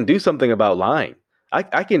 I can do something about lying.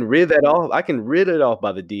 I can rid that off. I can rid it off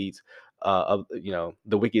by the deeds of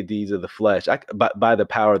the wicked deeds of the flesh. By the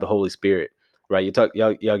power of the Holy Spirit. Right,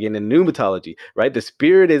 y'all getting into pneumatology, right? The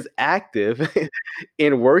Spirit is active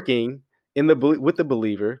in working with the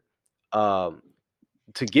believer, um,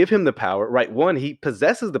 to give him the power, right? One, he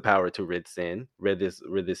possesses the power to rid this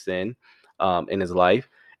sin in his life,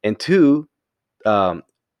 and two, um,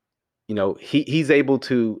 he's able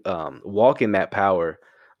to walk in that power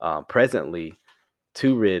presently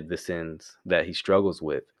to rid the sins that he struggles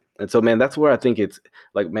with. And so, man, that's where I think it's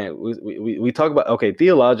like, man, we talk about, okay,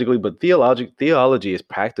 theologically, but theology is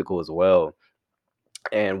practical as well,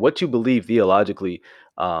 and what you believe theologically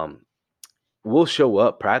um, will show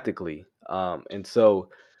up practically. And so,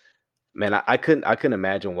 man, I couldn't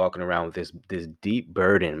imagine walking around with this deep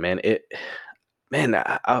burden, man. Man,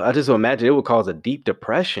 I just imagine it would cause a deep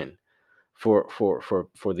depression for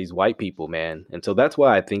these white people, man. And so that's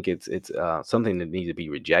why I think it's something that needs to be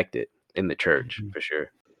rejected in the church Mhm. for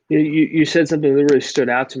sure. You said something that really stood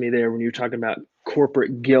out to me there when you were talking about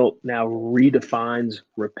corporate guilt now redefines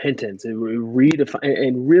repentance. It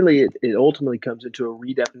and really it ultimately comes into a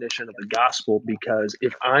redefinition of the gospel, because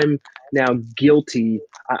if I'm now guilty,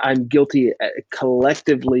 I'm guilty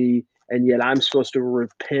collectively, and yet I'm supposed to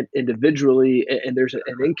repent individually, and there's an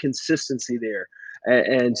inconsistency there.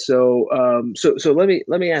 So let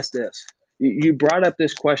me ask this. You brought up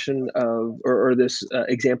this question of, or this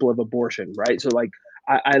example of abortion, right? So like,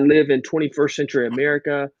 I live in 21st century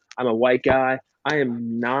America. I'm a white guy. I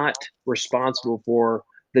am not responsible for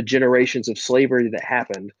the generations of slavery that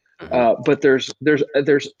happened. Hmm. But there's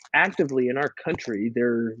actively in our country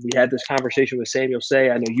there. We had this conversation with Samuel Say.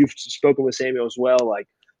 I know you've spoken with Samuel as well.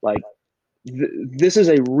 Like this is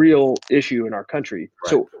a real issue in our country. Right.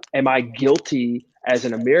 So, am I guilty as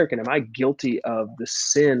an American? Am I guilty of the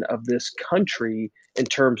sin of this country in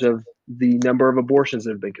terms of the number of abortions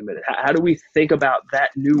that have been committed? How do we think about that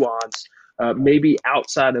nuance, maybe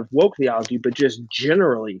outside of woke theology, but just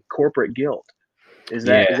generally corporate guilt? Is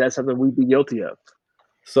that Yeah. is that something we'd be guilty of?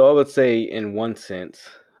 So I would say, in one sense,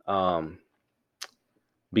 um,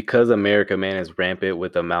 because America, man, is rampant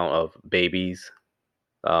with the amount of babies,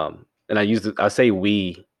 and I say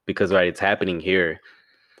we because, right, it's happening here,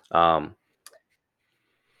 um,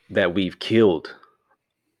 that we've killed.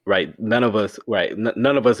 Right, none of us, right,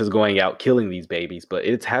 none of us is going out killing these babies, but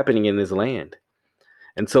it's happening in this land.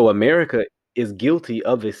 And so America is guilty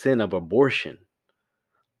of the sin of abortion,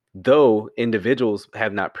 though individuals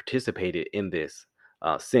have not participated in this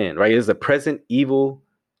sin. Right, it's a present evil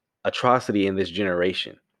atrocity in this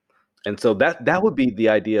generation, and so that would be the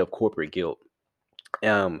idea of corporate guilt.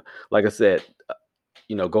 Um, like I said,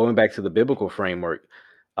 going back to the biblical framework,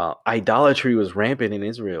 idolatry was rampant in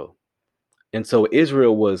Israel, and so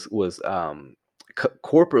Israel was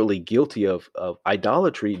corporately guilty of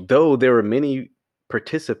idolatry, though there were many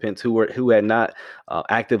participants who had not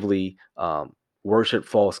actively worshipped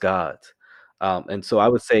false gods. And so I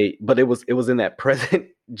would say, but it was in that present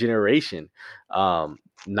generation,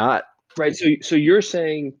 not Right. So you're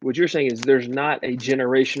saying, what you're saying is there's not a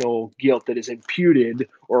generational guilt that is imputed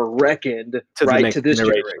or reckoned, to the right, next to this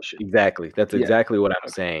generation. generation. Exactly, that's Yeah. exactly what I'm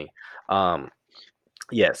Okay. saying.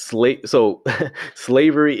 Yeah, so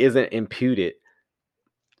slavery isn't imputed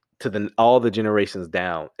to all the generations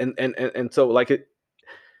down, and so like it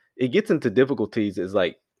gets into difficulties. Is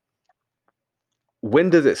like, when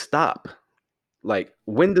does it stop? Like,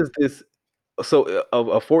 when does this so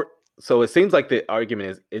a for so it seems like the argument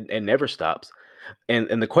is it never stops.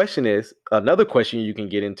 And the question is, another question you can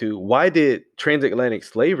get into: why did transatlantic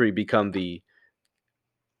slavery become the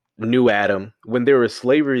new Adam when there were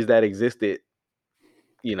slaveries that existed,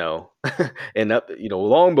 you know, and up,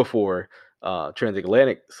 long before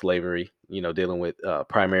transatlantic slavery, dealing with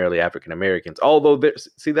primarily African Americans. Although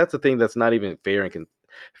see, that's the thing that's not even fair and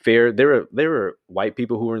fair. There were white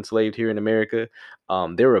people who were enslaved here in America.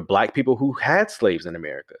 There were black people who had slaves in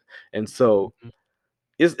America, and so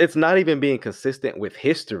it's not even being consistent with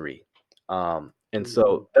history. And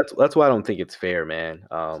so that's why I don't think it's fair, man.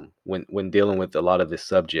 When dealing with a lot of this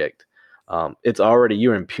subject, it's already,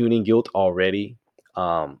 you're impugning guilt already,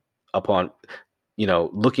 upon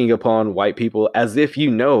looking upon white people as if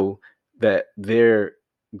that their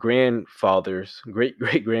grandfathers, great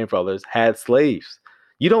great grandfathers, had slaves.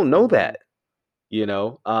 You don't know that,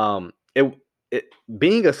 it, it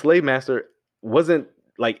being a slave master wasn't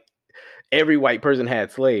like every white person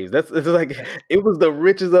had slaves. It's like it was the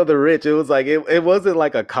richest of the rich. It was like it wasn't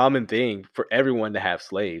like a common thing for everyone to have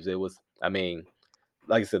slaves. It was, I mean,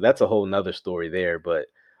 like I said, that's a whole nother story there. But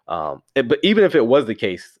but even if it was the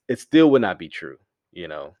case, it still would not be true,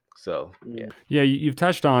 So yeah. Yeah, you've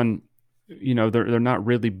touched on, they're not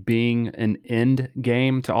really being an end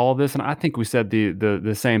game to all of this, and I think we said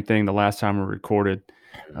the same thing the last time we recorded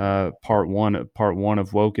part one of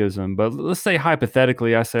wokeism. But let's say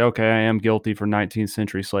hypothetically, I say, okay, I am guilty for 19th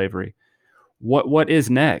century slavery. What is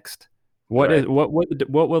next? Right. What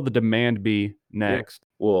will the demand be next?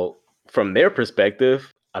 Yeah. Well, from their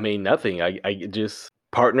perspective, I mean, nothing. I just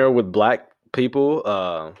partner with black people,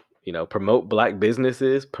 promote black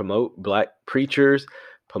businesses, promote black preachers,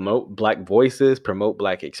 promote black voices, promote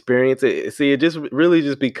black experience. See, it just really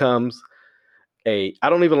just becomes I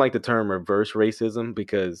don't even like the term reverse racism,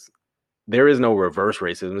 because there is no reverse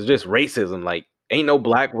racism. It's just racism. Like, ain't no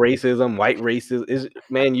black racism, white racism.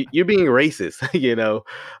 Man, you're being racist,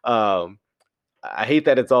 I hate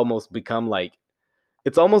that it's almost become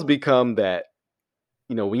that,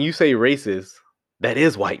 when you say racist, that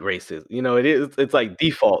is white racist. It's like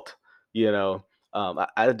default,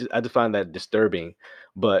 I just find that disturbing.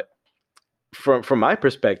 But from my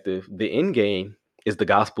perspective, the end game is the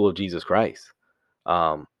gospel of Jesus Christ.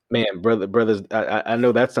 Man, brothers, I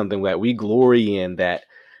know that's something that we glory in, that,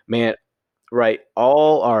 man, right?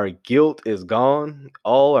 All our guilt is gone,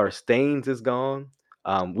 all our stains is gone.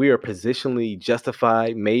 We are positionally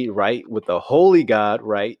justified, made right with the holy God,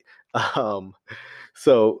 right? Um,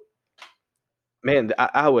 so, man,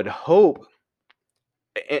 I would hope,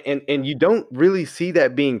 and you don't really see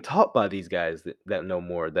that being taught by these guys that know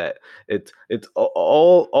more. That it's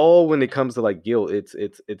all when it comes to like guilt,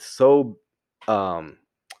 it's so um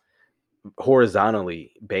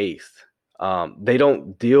horizontally based. They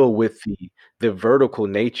don't deal with the vertical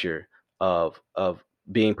nature of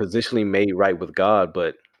being positionally made right with God,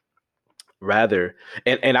 but rather,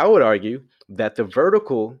 and I would argue that the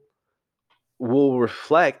vertical will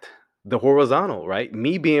reflect the horizontal, right?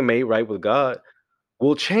 Me being made right with God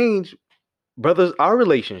will change, brothers, our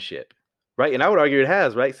relationship, right? And I would argue it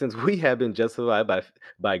has, right? Since we have been justified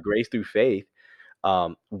by grace through faith,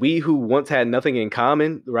 we who once had nothing in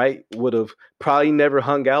common, right, would have probably never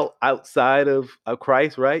hung out outside of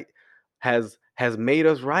Christ, right? Has made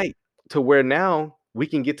us right to where now we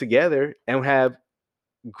can get together and have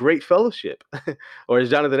great fellowship, or as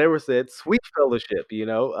Jonathan Edwards said, sweet fellowship.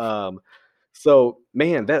 So,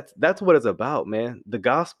 man, that's what it's about, man. The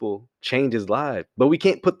gospel changes lives, but we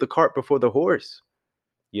can't put the cart before the horse.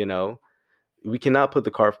 You know, we cannot put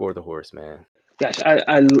the cart before the horse, man. Gosh,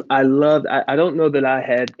 I love. I don't know that I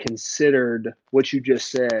had considered what you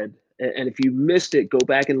just said, and if you missed it, go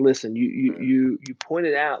back and listen. You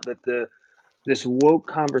pointed out that this woke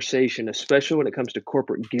conversation, especially when it comes to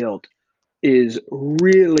corporate guilt, is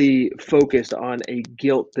really focused on a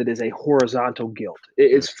guilt that is a horizontal guilt. Mm,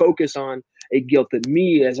 It's focused on a guilt that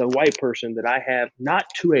me as a white person that I have not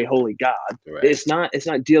to a holy God. right. It's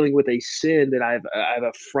not dealing with a sin that I've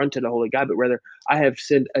affronted a holy God, but rather I have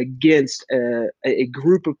sinned against a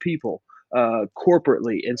group of people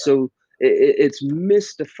corporately, and so it's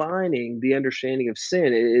misdefining the understanding of sin.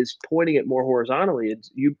 It is pointing it more horizontally.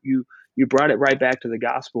 You brought it right back to the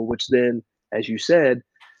gospel, which then, as you said,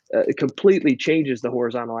 it completely changes the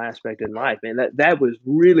horizontal aspect in life, man. That was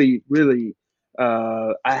really, really,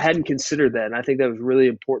 I hadn't considered that, and I think that was really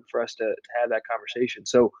important for us to have that conversation.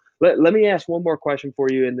 So let me ask one more question for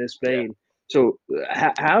you in this Yeah. vein. So,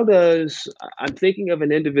 how does I'm thinking of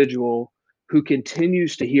an individual who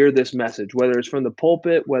continues to hear this message, whether it's from the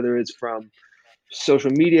pulpit, whether it's from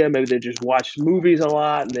social media, maybe they just watch movies a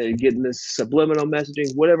lot and they're getting this subliminal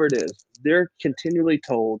messaging, whatever it is, they're continually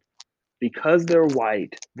told because they're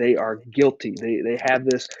white, they are guilty. They have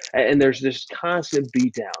this, and there's this constant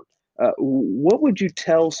beatdown. What would you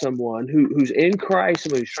tell someone who's in Christ,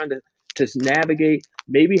 someone who's trying to navigate,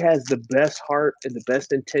 maybe has the best heart and the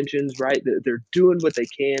best intentions, right? They're doing what they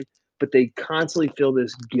can, but they constantly feel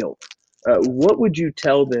this guilt. What would you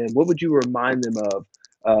tell them? What would you remind them of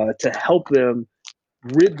to help them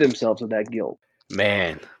rid themselves of that guilt?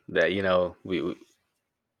 Man, that we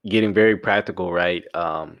getting very practical, right?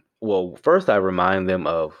 Well, first I remind them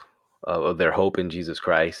of their hope in Jesus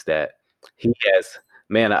Christ, that He has,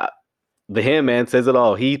 man. The hymn, man, says it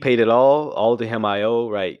all. He paid it all to Him I owe,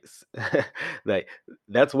 right? Like,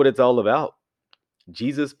 that's what it's all about.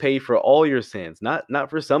 Jesus paid for all your sins, not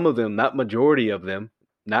for some of them, not majority of them,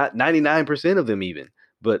 not 99% of them even,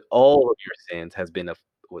 but all of your sins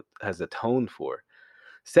has atoned for.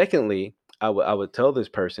 Secondly, I would tell this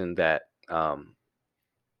person that I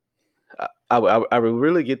would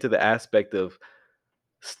really get to the aspect of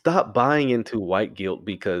stop buying into white guilt,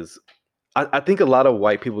 because I think a lot of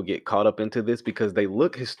white people get caught up into this because they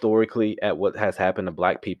look historically at what has happened to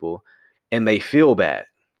black people and they feel bad,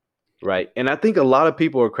 right? And I think a lot of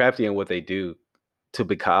people are crafty in what they do to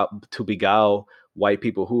beguile white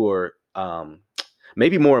people who are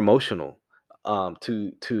maybe more emotional,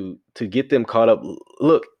 to get them caught up.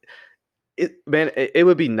 Look, it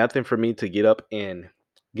would be nothing for me to get up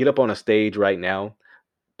on a stage right now,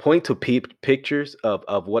 point to pictures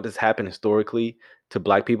of what has happened historically to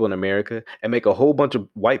black people in America, and make a whole bunch of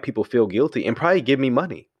white people feel guilty and probably give me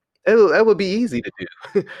money. That would be easy to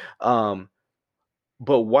do. um,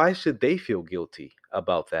 but why should they feel guilty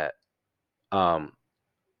about that? Um,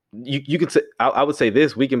 you could say, I would say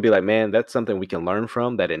this: we can be like, man, that's something we can learn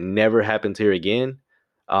from. That it never happens here again.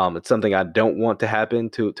 It's something I don't want to happen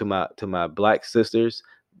to my black sisters,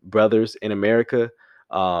 brothers in America.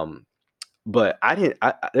 Um, but I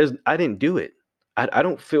didn't do it. I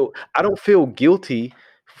don't feel guilty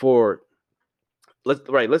for,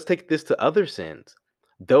 let's take this to other sins.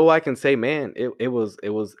 Though I can say, man,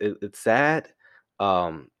 it's sad.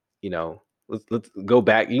 Um, let's go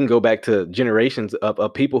back. You can go back to generations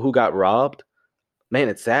of people who got robbed. Man,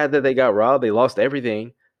 it's sad that they got robbed. They lost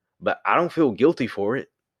everything, but I don't feel guilty for it.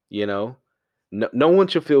 You know, no one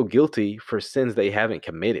should feel guilty for sins they haven't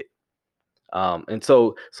committed. And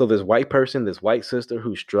so this white person, this white sister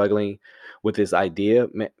who's struggling with this idea,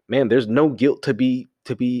 man, there's no guilt to be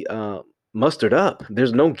mustered up.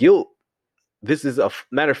 There's no guilt. This is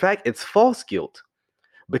matter of fact, it's false guilt,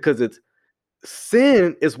 because it's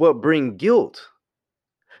sin is what bring guilt.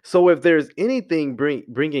 So if there's anything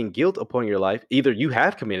bringing guilt upon your life, either you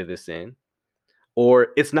have committed this sin or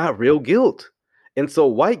it's not real guilt. And so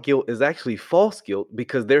white guilt is actually false guilt,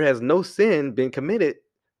 because there has no sin been committed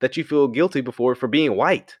that you feel guilty before for being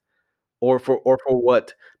white, or for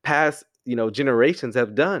what past, generations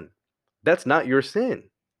have done. That's not your sin.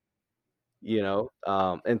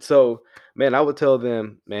 And so, man, I would tell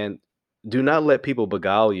them, man, do not let people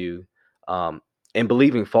beguile you, um in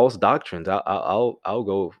believing false doctrines. I'll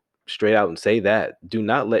go straight out and say that. Do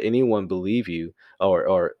not let anyone believe you,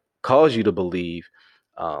 or cause you to believe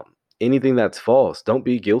um anything that's false. Don't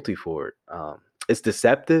be guilty for it. It's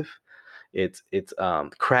deceptive. It's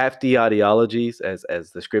crafty ideologies,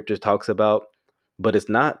 as the scriptures talks about, but it's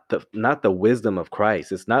not the wisdom of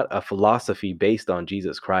Christ. It's not a philosophy based on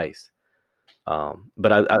Jesus Christ.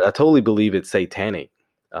 But I totally believe it's satanic.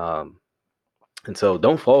 Um, and so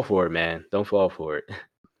don't fall for it, man. Don't fall for it.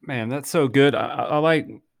 Man, that's so good. I like,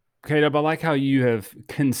 Caleb, I like how you have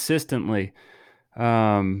consistently,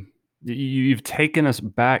 you've taken us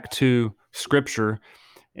back to Scripture,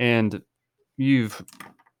 and you've,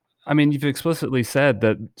 you've explicitly said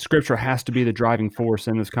that Scripture has to be the driving force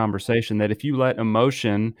in this conversation. That if you let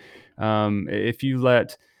emotion, if you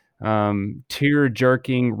let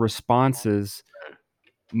tear-jerking responses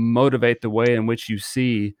motivate the way in which you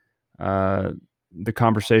see uh, the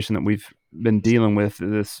conversation that we've been dealing with,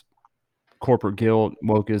 this corporate guilt,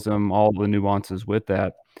 wokeism, all the nuances with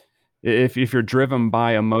that. If you're driven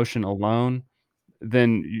by emotion alone,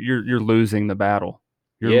 then you're losing the battle.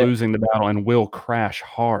 You're Yeah, losing the battle and will crash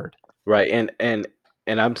hard. right.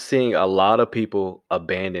 And I'm seeing a lot of people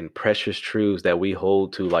abandon precious truths that we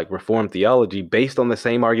hold to, like Reformed theology, based on the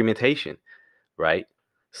same argumentation, right?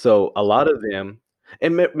 So a lot of them,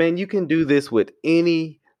 and man, you can do this with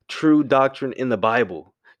any true doctrine in the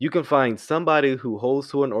Bible. You can find somebody who holds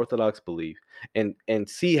to an orthodox belief, and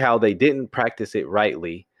see how they didn't practice it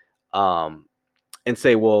rightly, and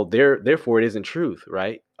say, well, therefore it isn't truth,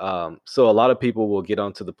 right? So a lot of people will get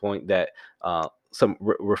onto the point that some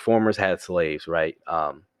reformers had slaves, right?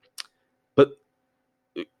 But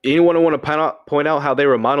anyone want to point out how they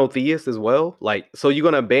were monotheists as well? Like, so you're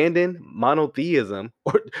going to abandon monotheism,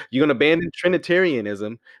 or you're going to abandon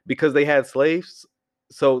Trinitarianism because they had slaves?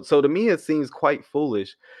 So to me, it seems quite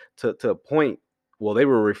foolish to point. Well, they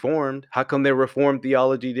were reformed. How come their reformed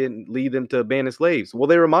theology didn't lead them to abandon slaves? Well,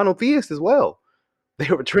 they were monotheists as well. They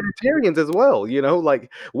were Trinitarians as well.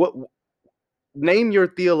 Like, what? Name your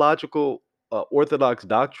theological orthodox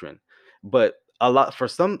doctrine. But a lot, for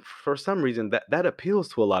some reason, that appeals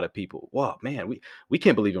to a lot of people. Wow, man, we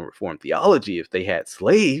can't believe in reformed theology if they had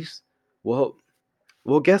slaves. Well,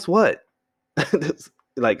 guess what?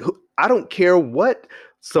 Like, I don't care what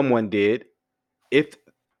someone did if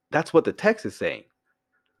that's what the text is saying.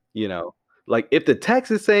 you know like, if the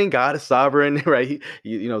text is saying God is sovereign, right?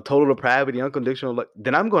 Total depravity, unconditional,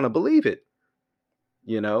 then I'm going to believe it.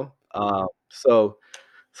 So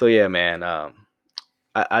yeah, man.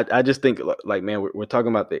 I just think, like, man, we're talking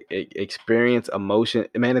about the experience, emotion,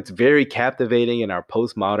 man. It's very captivating in our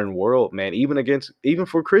postmodern world, man. Even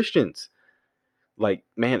for Christians, like,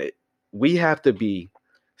 man, we have to be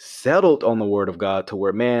settled on the Word of God to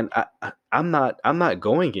where, man, I'm not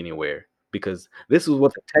going anywhere, because this is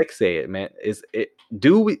what the text said, man.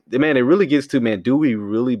 Do we, man? It really gets to, man, do we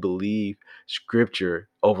really believe Scripture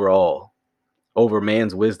overall, over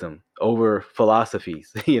man's wisdom, over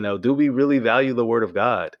philosophies? Do we really value the Word of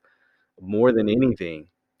God more than anything?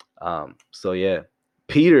 So yeah,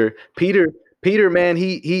 Peter, Peter, Peter, man,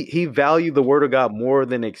 he valued the Word of God more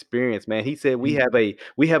than experience, man. He said we have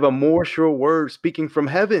a more sure word speaking from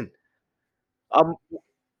heaven, a,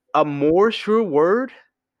 a more sure word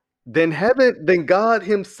than God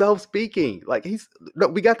Himself speaking. Like, no,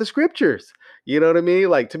 we got the scriptures. You know what I mean?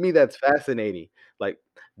 Like, to me, that's fascinating. Like,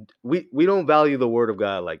 we don't value the Word of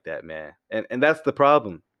God like that, man. And that's the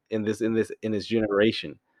problem in this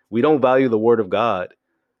generation. We don't value the Word of God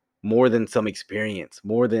more than some experience,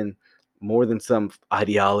 more than some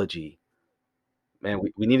ideology. Man,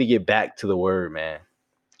 we need to get back to the Word, man.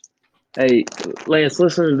 Hey, Lance,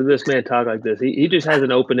 listening to this man talk like this, he just has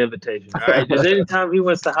an open invitation. All right, just anytime he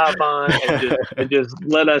wants to hop on and just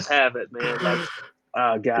let us have it, man. Like,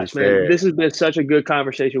 oh For gosh, man, sure. this has been such a good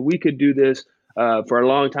conversation. We could do this for a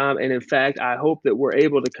long time, and in fact, I hope that we're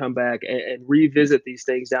able to come back and revisit these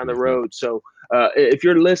things down the Mhm. road. So, if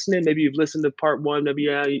you're listening, maybe you've listened to part one, maybe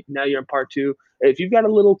now you're in part two. If you've got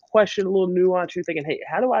a little question, a little nuance, you're thinking, hey,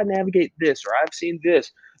 how do I navigate this? Or I've seen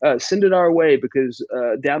this. Send it our way, because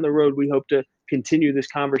down the road we hope to continue this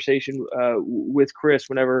conversation with Chris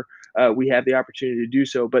whenever we have the opportunity to do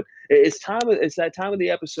so. But it's time. It's that time of the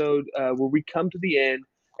episode where we come to the end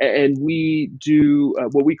and we do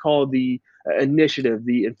what we call the initiative,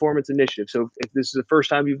 the Informants Initiative. So if this is the first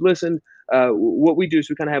time you've listened, what we do is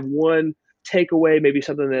we kind of have one takeaway, maybe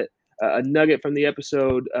something that a nugget from the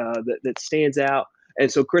episode that stands out.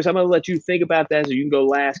 And so, Chris, I'm going to let you think about that, so you can go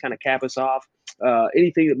last, kind of cap us off.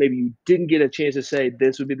 Anything that maybe you didn't get a chance to say,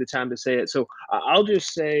 this would be the time to say it. So I'll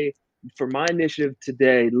just say, for my initiative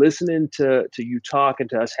today, listening to you talk and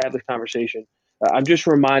to us have this conversation, I'm just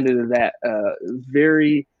reminded of that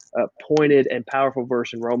very pointed and powerful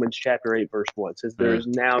verse in Romans chapter 8, verse 1. It says, there is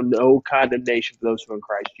now no condemnation for those who are in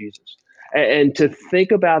Christ Jesus. And to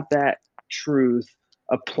think about that truth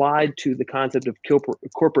applied to the concept of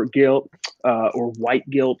corporate guilt or white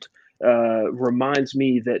guilt reminds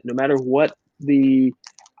me that no matter what the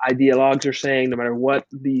ideologues are saying, no matter what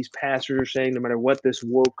these pastors are saying, no matter what this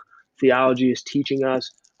woke theology is teaching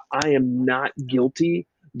us, I am not guilty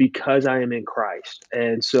because I am in Christ.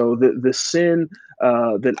 And so the sin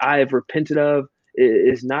that I have repented of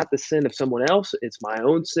is not the sin of someone else. It's my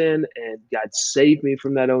own sin, and God saved me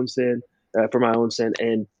from that own sin, from my own sin.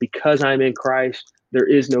 And because I'm in Christ, there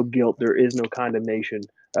is no guilt, there is no condemnation,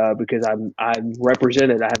 because I'm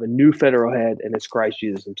represented. I have a new federal head, and it's Christ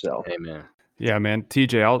Jesus Himself. Amen. Yeah, man.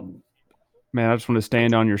 TJ, I just want to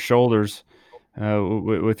stand on your shoulders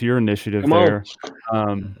with your initiative Come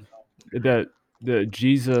on. there. That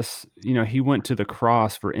Jesus, He went to the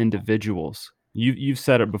cross for individuals. You've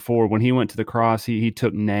said it before. When He went to the cross, He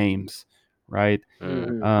took names, right?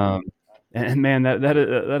 Mhm. And man,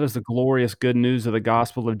 that is the glorious good news of the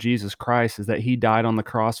gospel of Jesus Christ, is that He died on the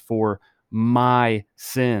cross for my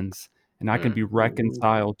sins, and I can be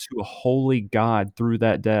reconciled to a holy God through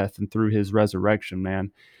that death and through His resurrection,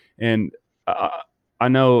 man. And I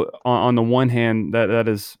know on the one hand that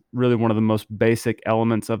is really one of the most basic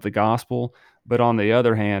elements of the gospel, but on the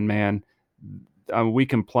other hand, man, we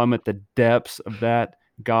can plummet the depths of that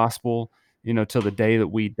gospel, till the day that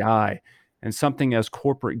we die. And something as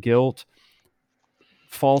corporate guilt,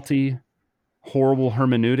 faulty, horrible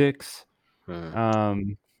hermeneutics,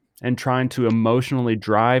 and trying to emotionally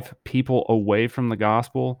drive people away from the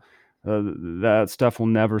gospel, that stuff will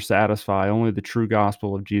never satisfy. Only the true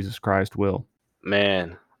gospel of Jesus Christ will.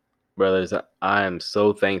 Man, brothers, I am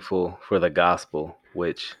so thankful for the gospel,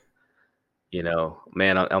 which,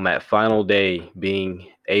 man, on that final day, being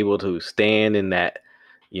able to stand in that,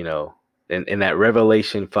 in that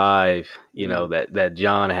Revelation 5, that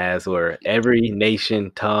John has, where every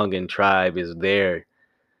nation, tongue, and tribe is there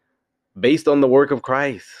based on the work of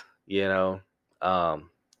Christ, man,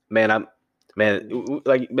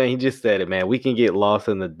 he just said it, man, we can get lost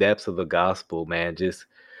in the depths of the gospel, man, just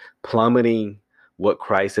plummeting what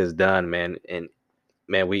Christ has done, man. And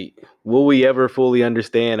man, will we ever fully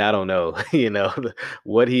understand? I don't know,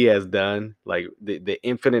 what he has done, like the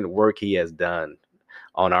infinite work he has done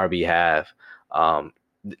on our behalf. Man,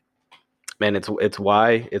 it's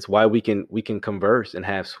why we can converse and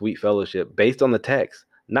have sweet fellowship based on the text,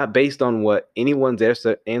 not based on what anyone's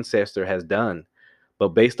ancestor has done, but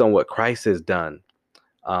based on what Christ has done.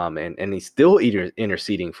 And he's still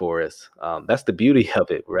interceding for us. That's the beauty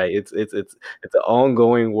of it, right? It's an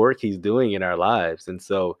ongoing work he's doing in our lives. And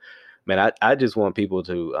so, man, I just want people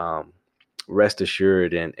to rest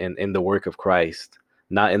assured in the work of Christ,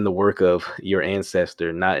 not in the work of your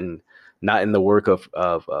ancestor, not in the work of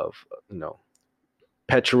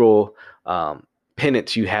petrol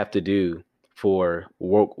penance you have to do for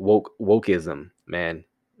wokeism, man.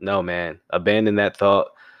 No, man, abandon that thought.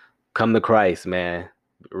 Come to Christ, man.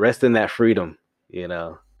 Rest in that freedom,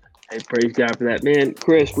 Hey, praise God for that, man.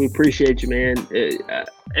 Chris, we appreciate you, man.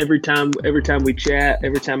 Every time we chat,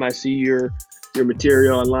 every time I see your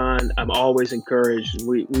material online, I'm always encouraged.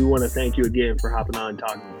 We want to thank you again for hopping on and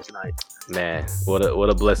talking to us tonight. Man, what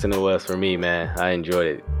a blessing it was for me, man. I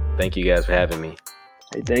enjoyed it. Thank you guys for having me.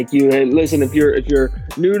 Hey, thank you. And listen, if you're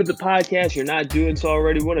new to the podcast, you're not doing so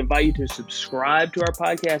already, we want to invite you to subscribe to our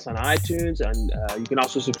podcast on iTunes. And you can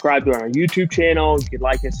also subscribe to our YouTube channel. You can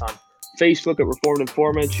like us on Facebook at Reformed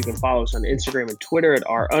Informants. You can follow us on Instagram and Twitter at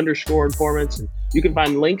 @_informants. And you can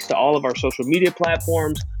find links to all of our social media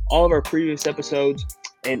platforms, all of our previous episodes,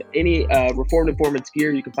 and any Reformed Informants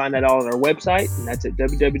gear. You can find that all on our website. And that's at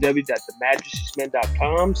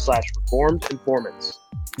www.themajesties.com/reformedinformants.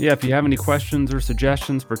 Yeah, if you have any questions or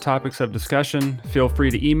suggestions for topics of discussion, feel free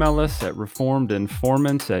to email us at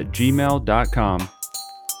reformedinformants@gmail.com.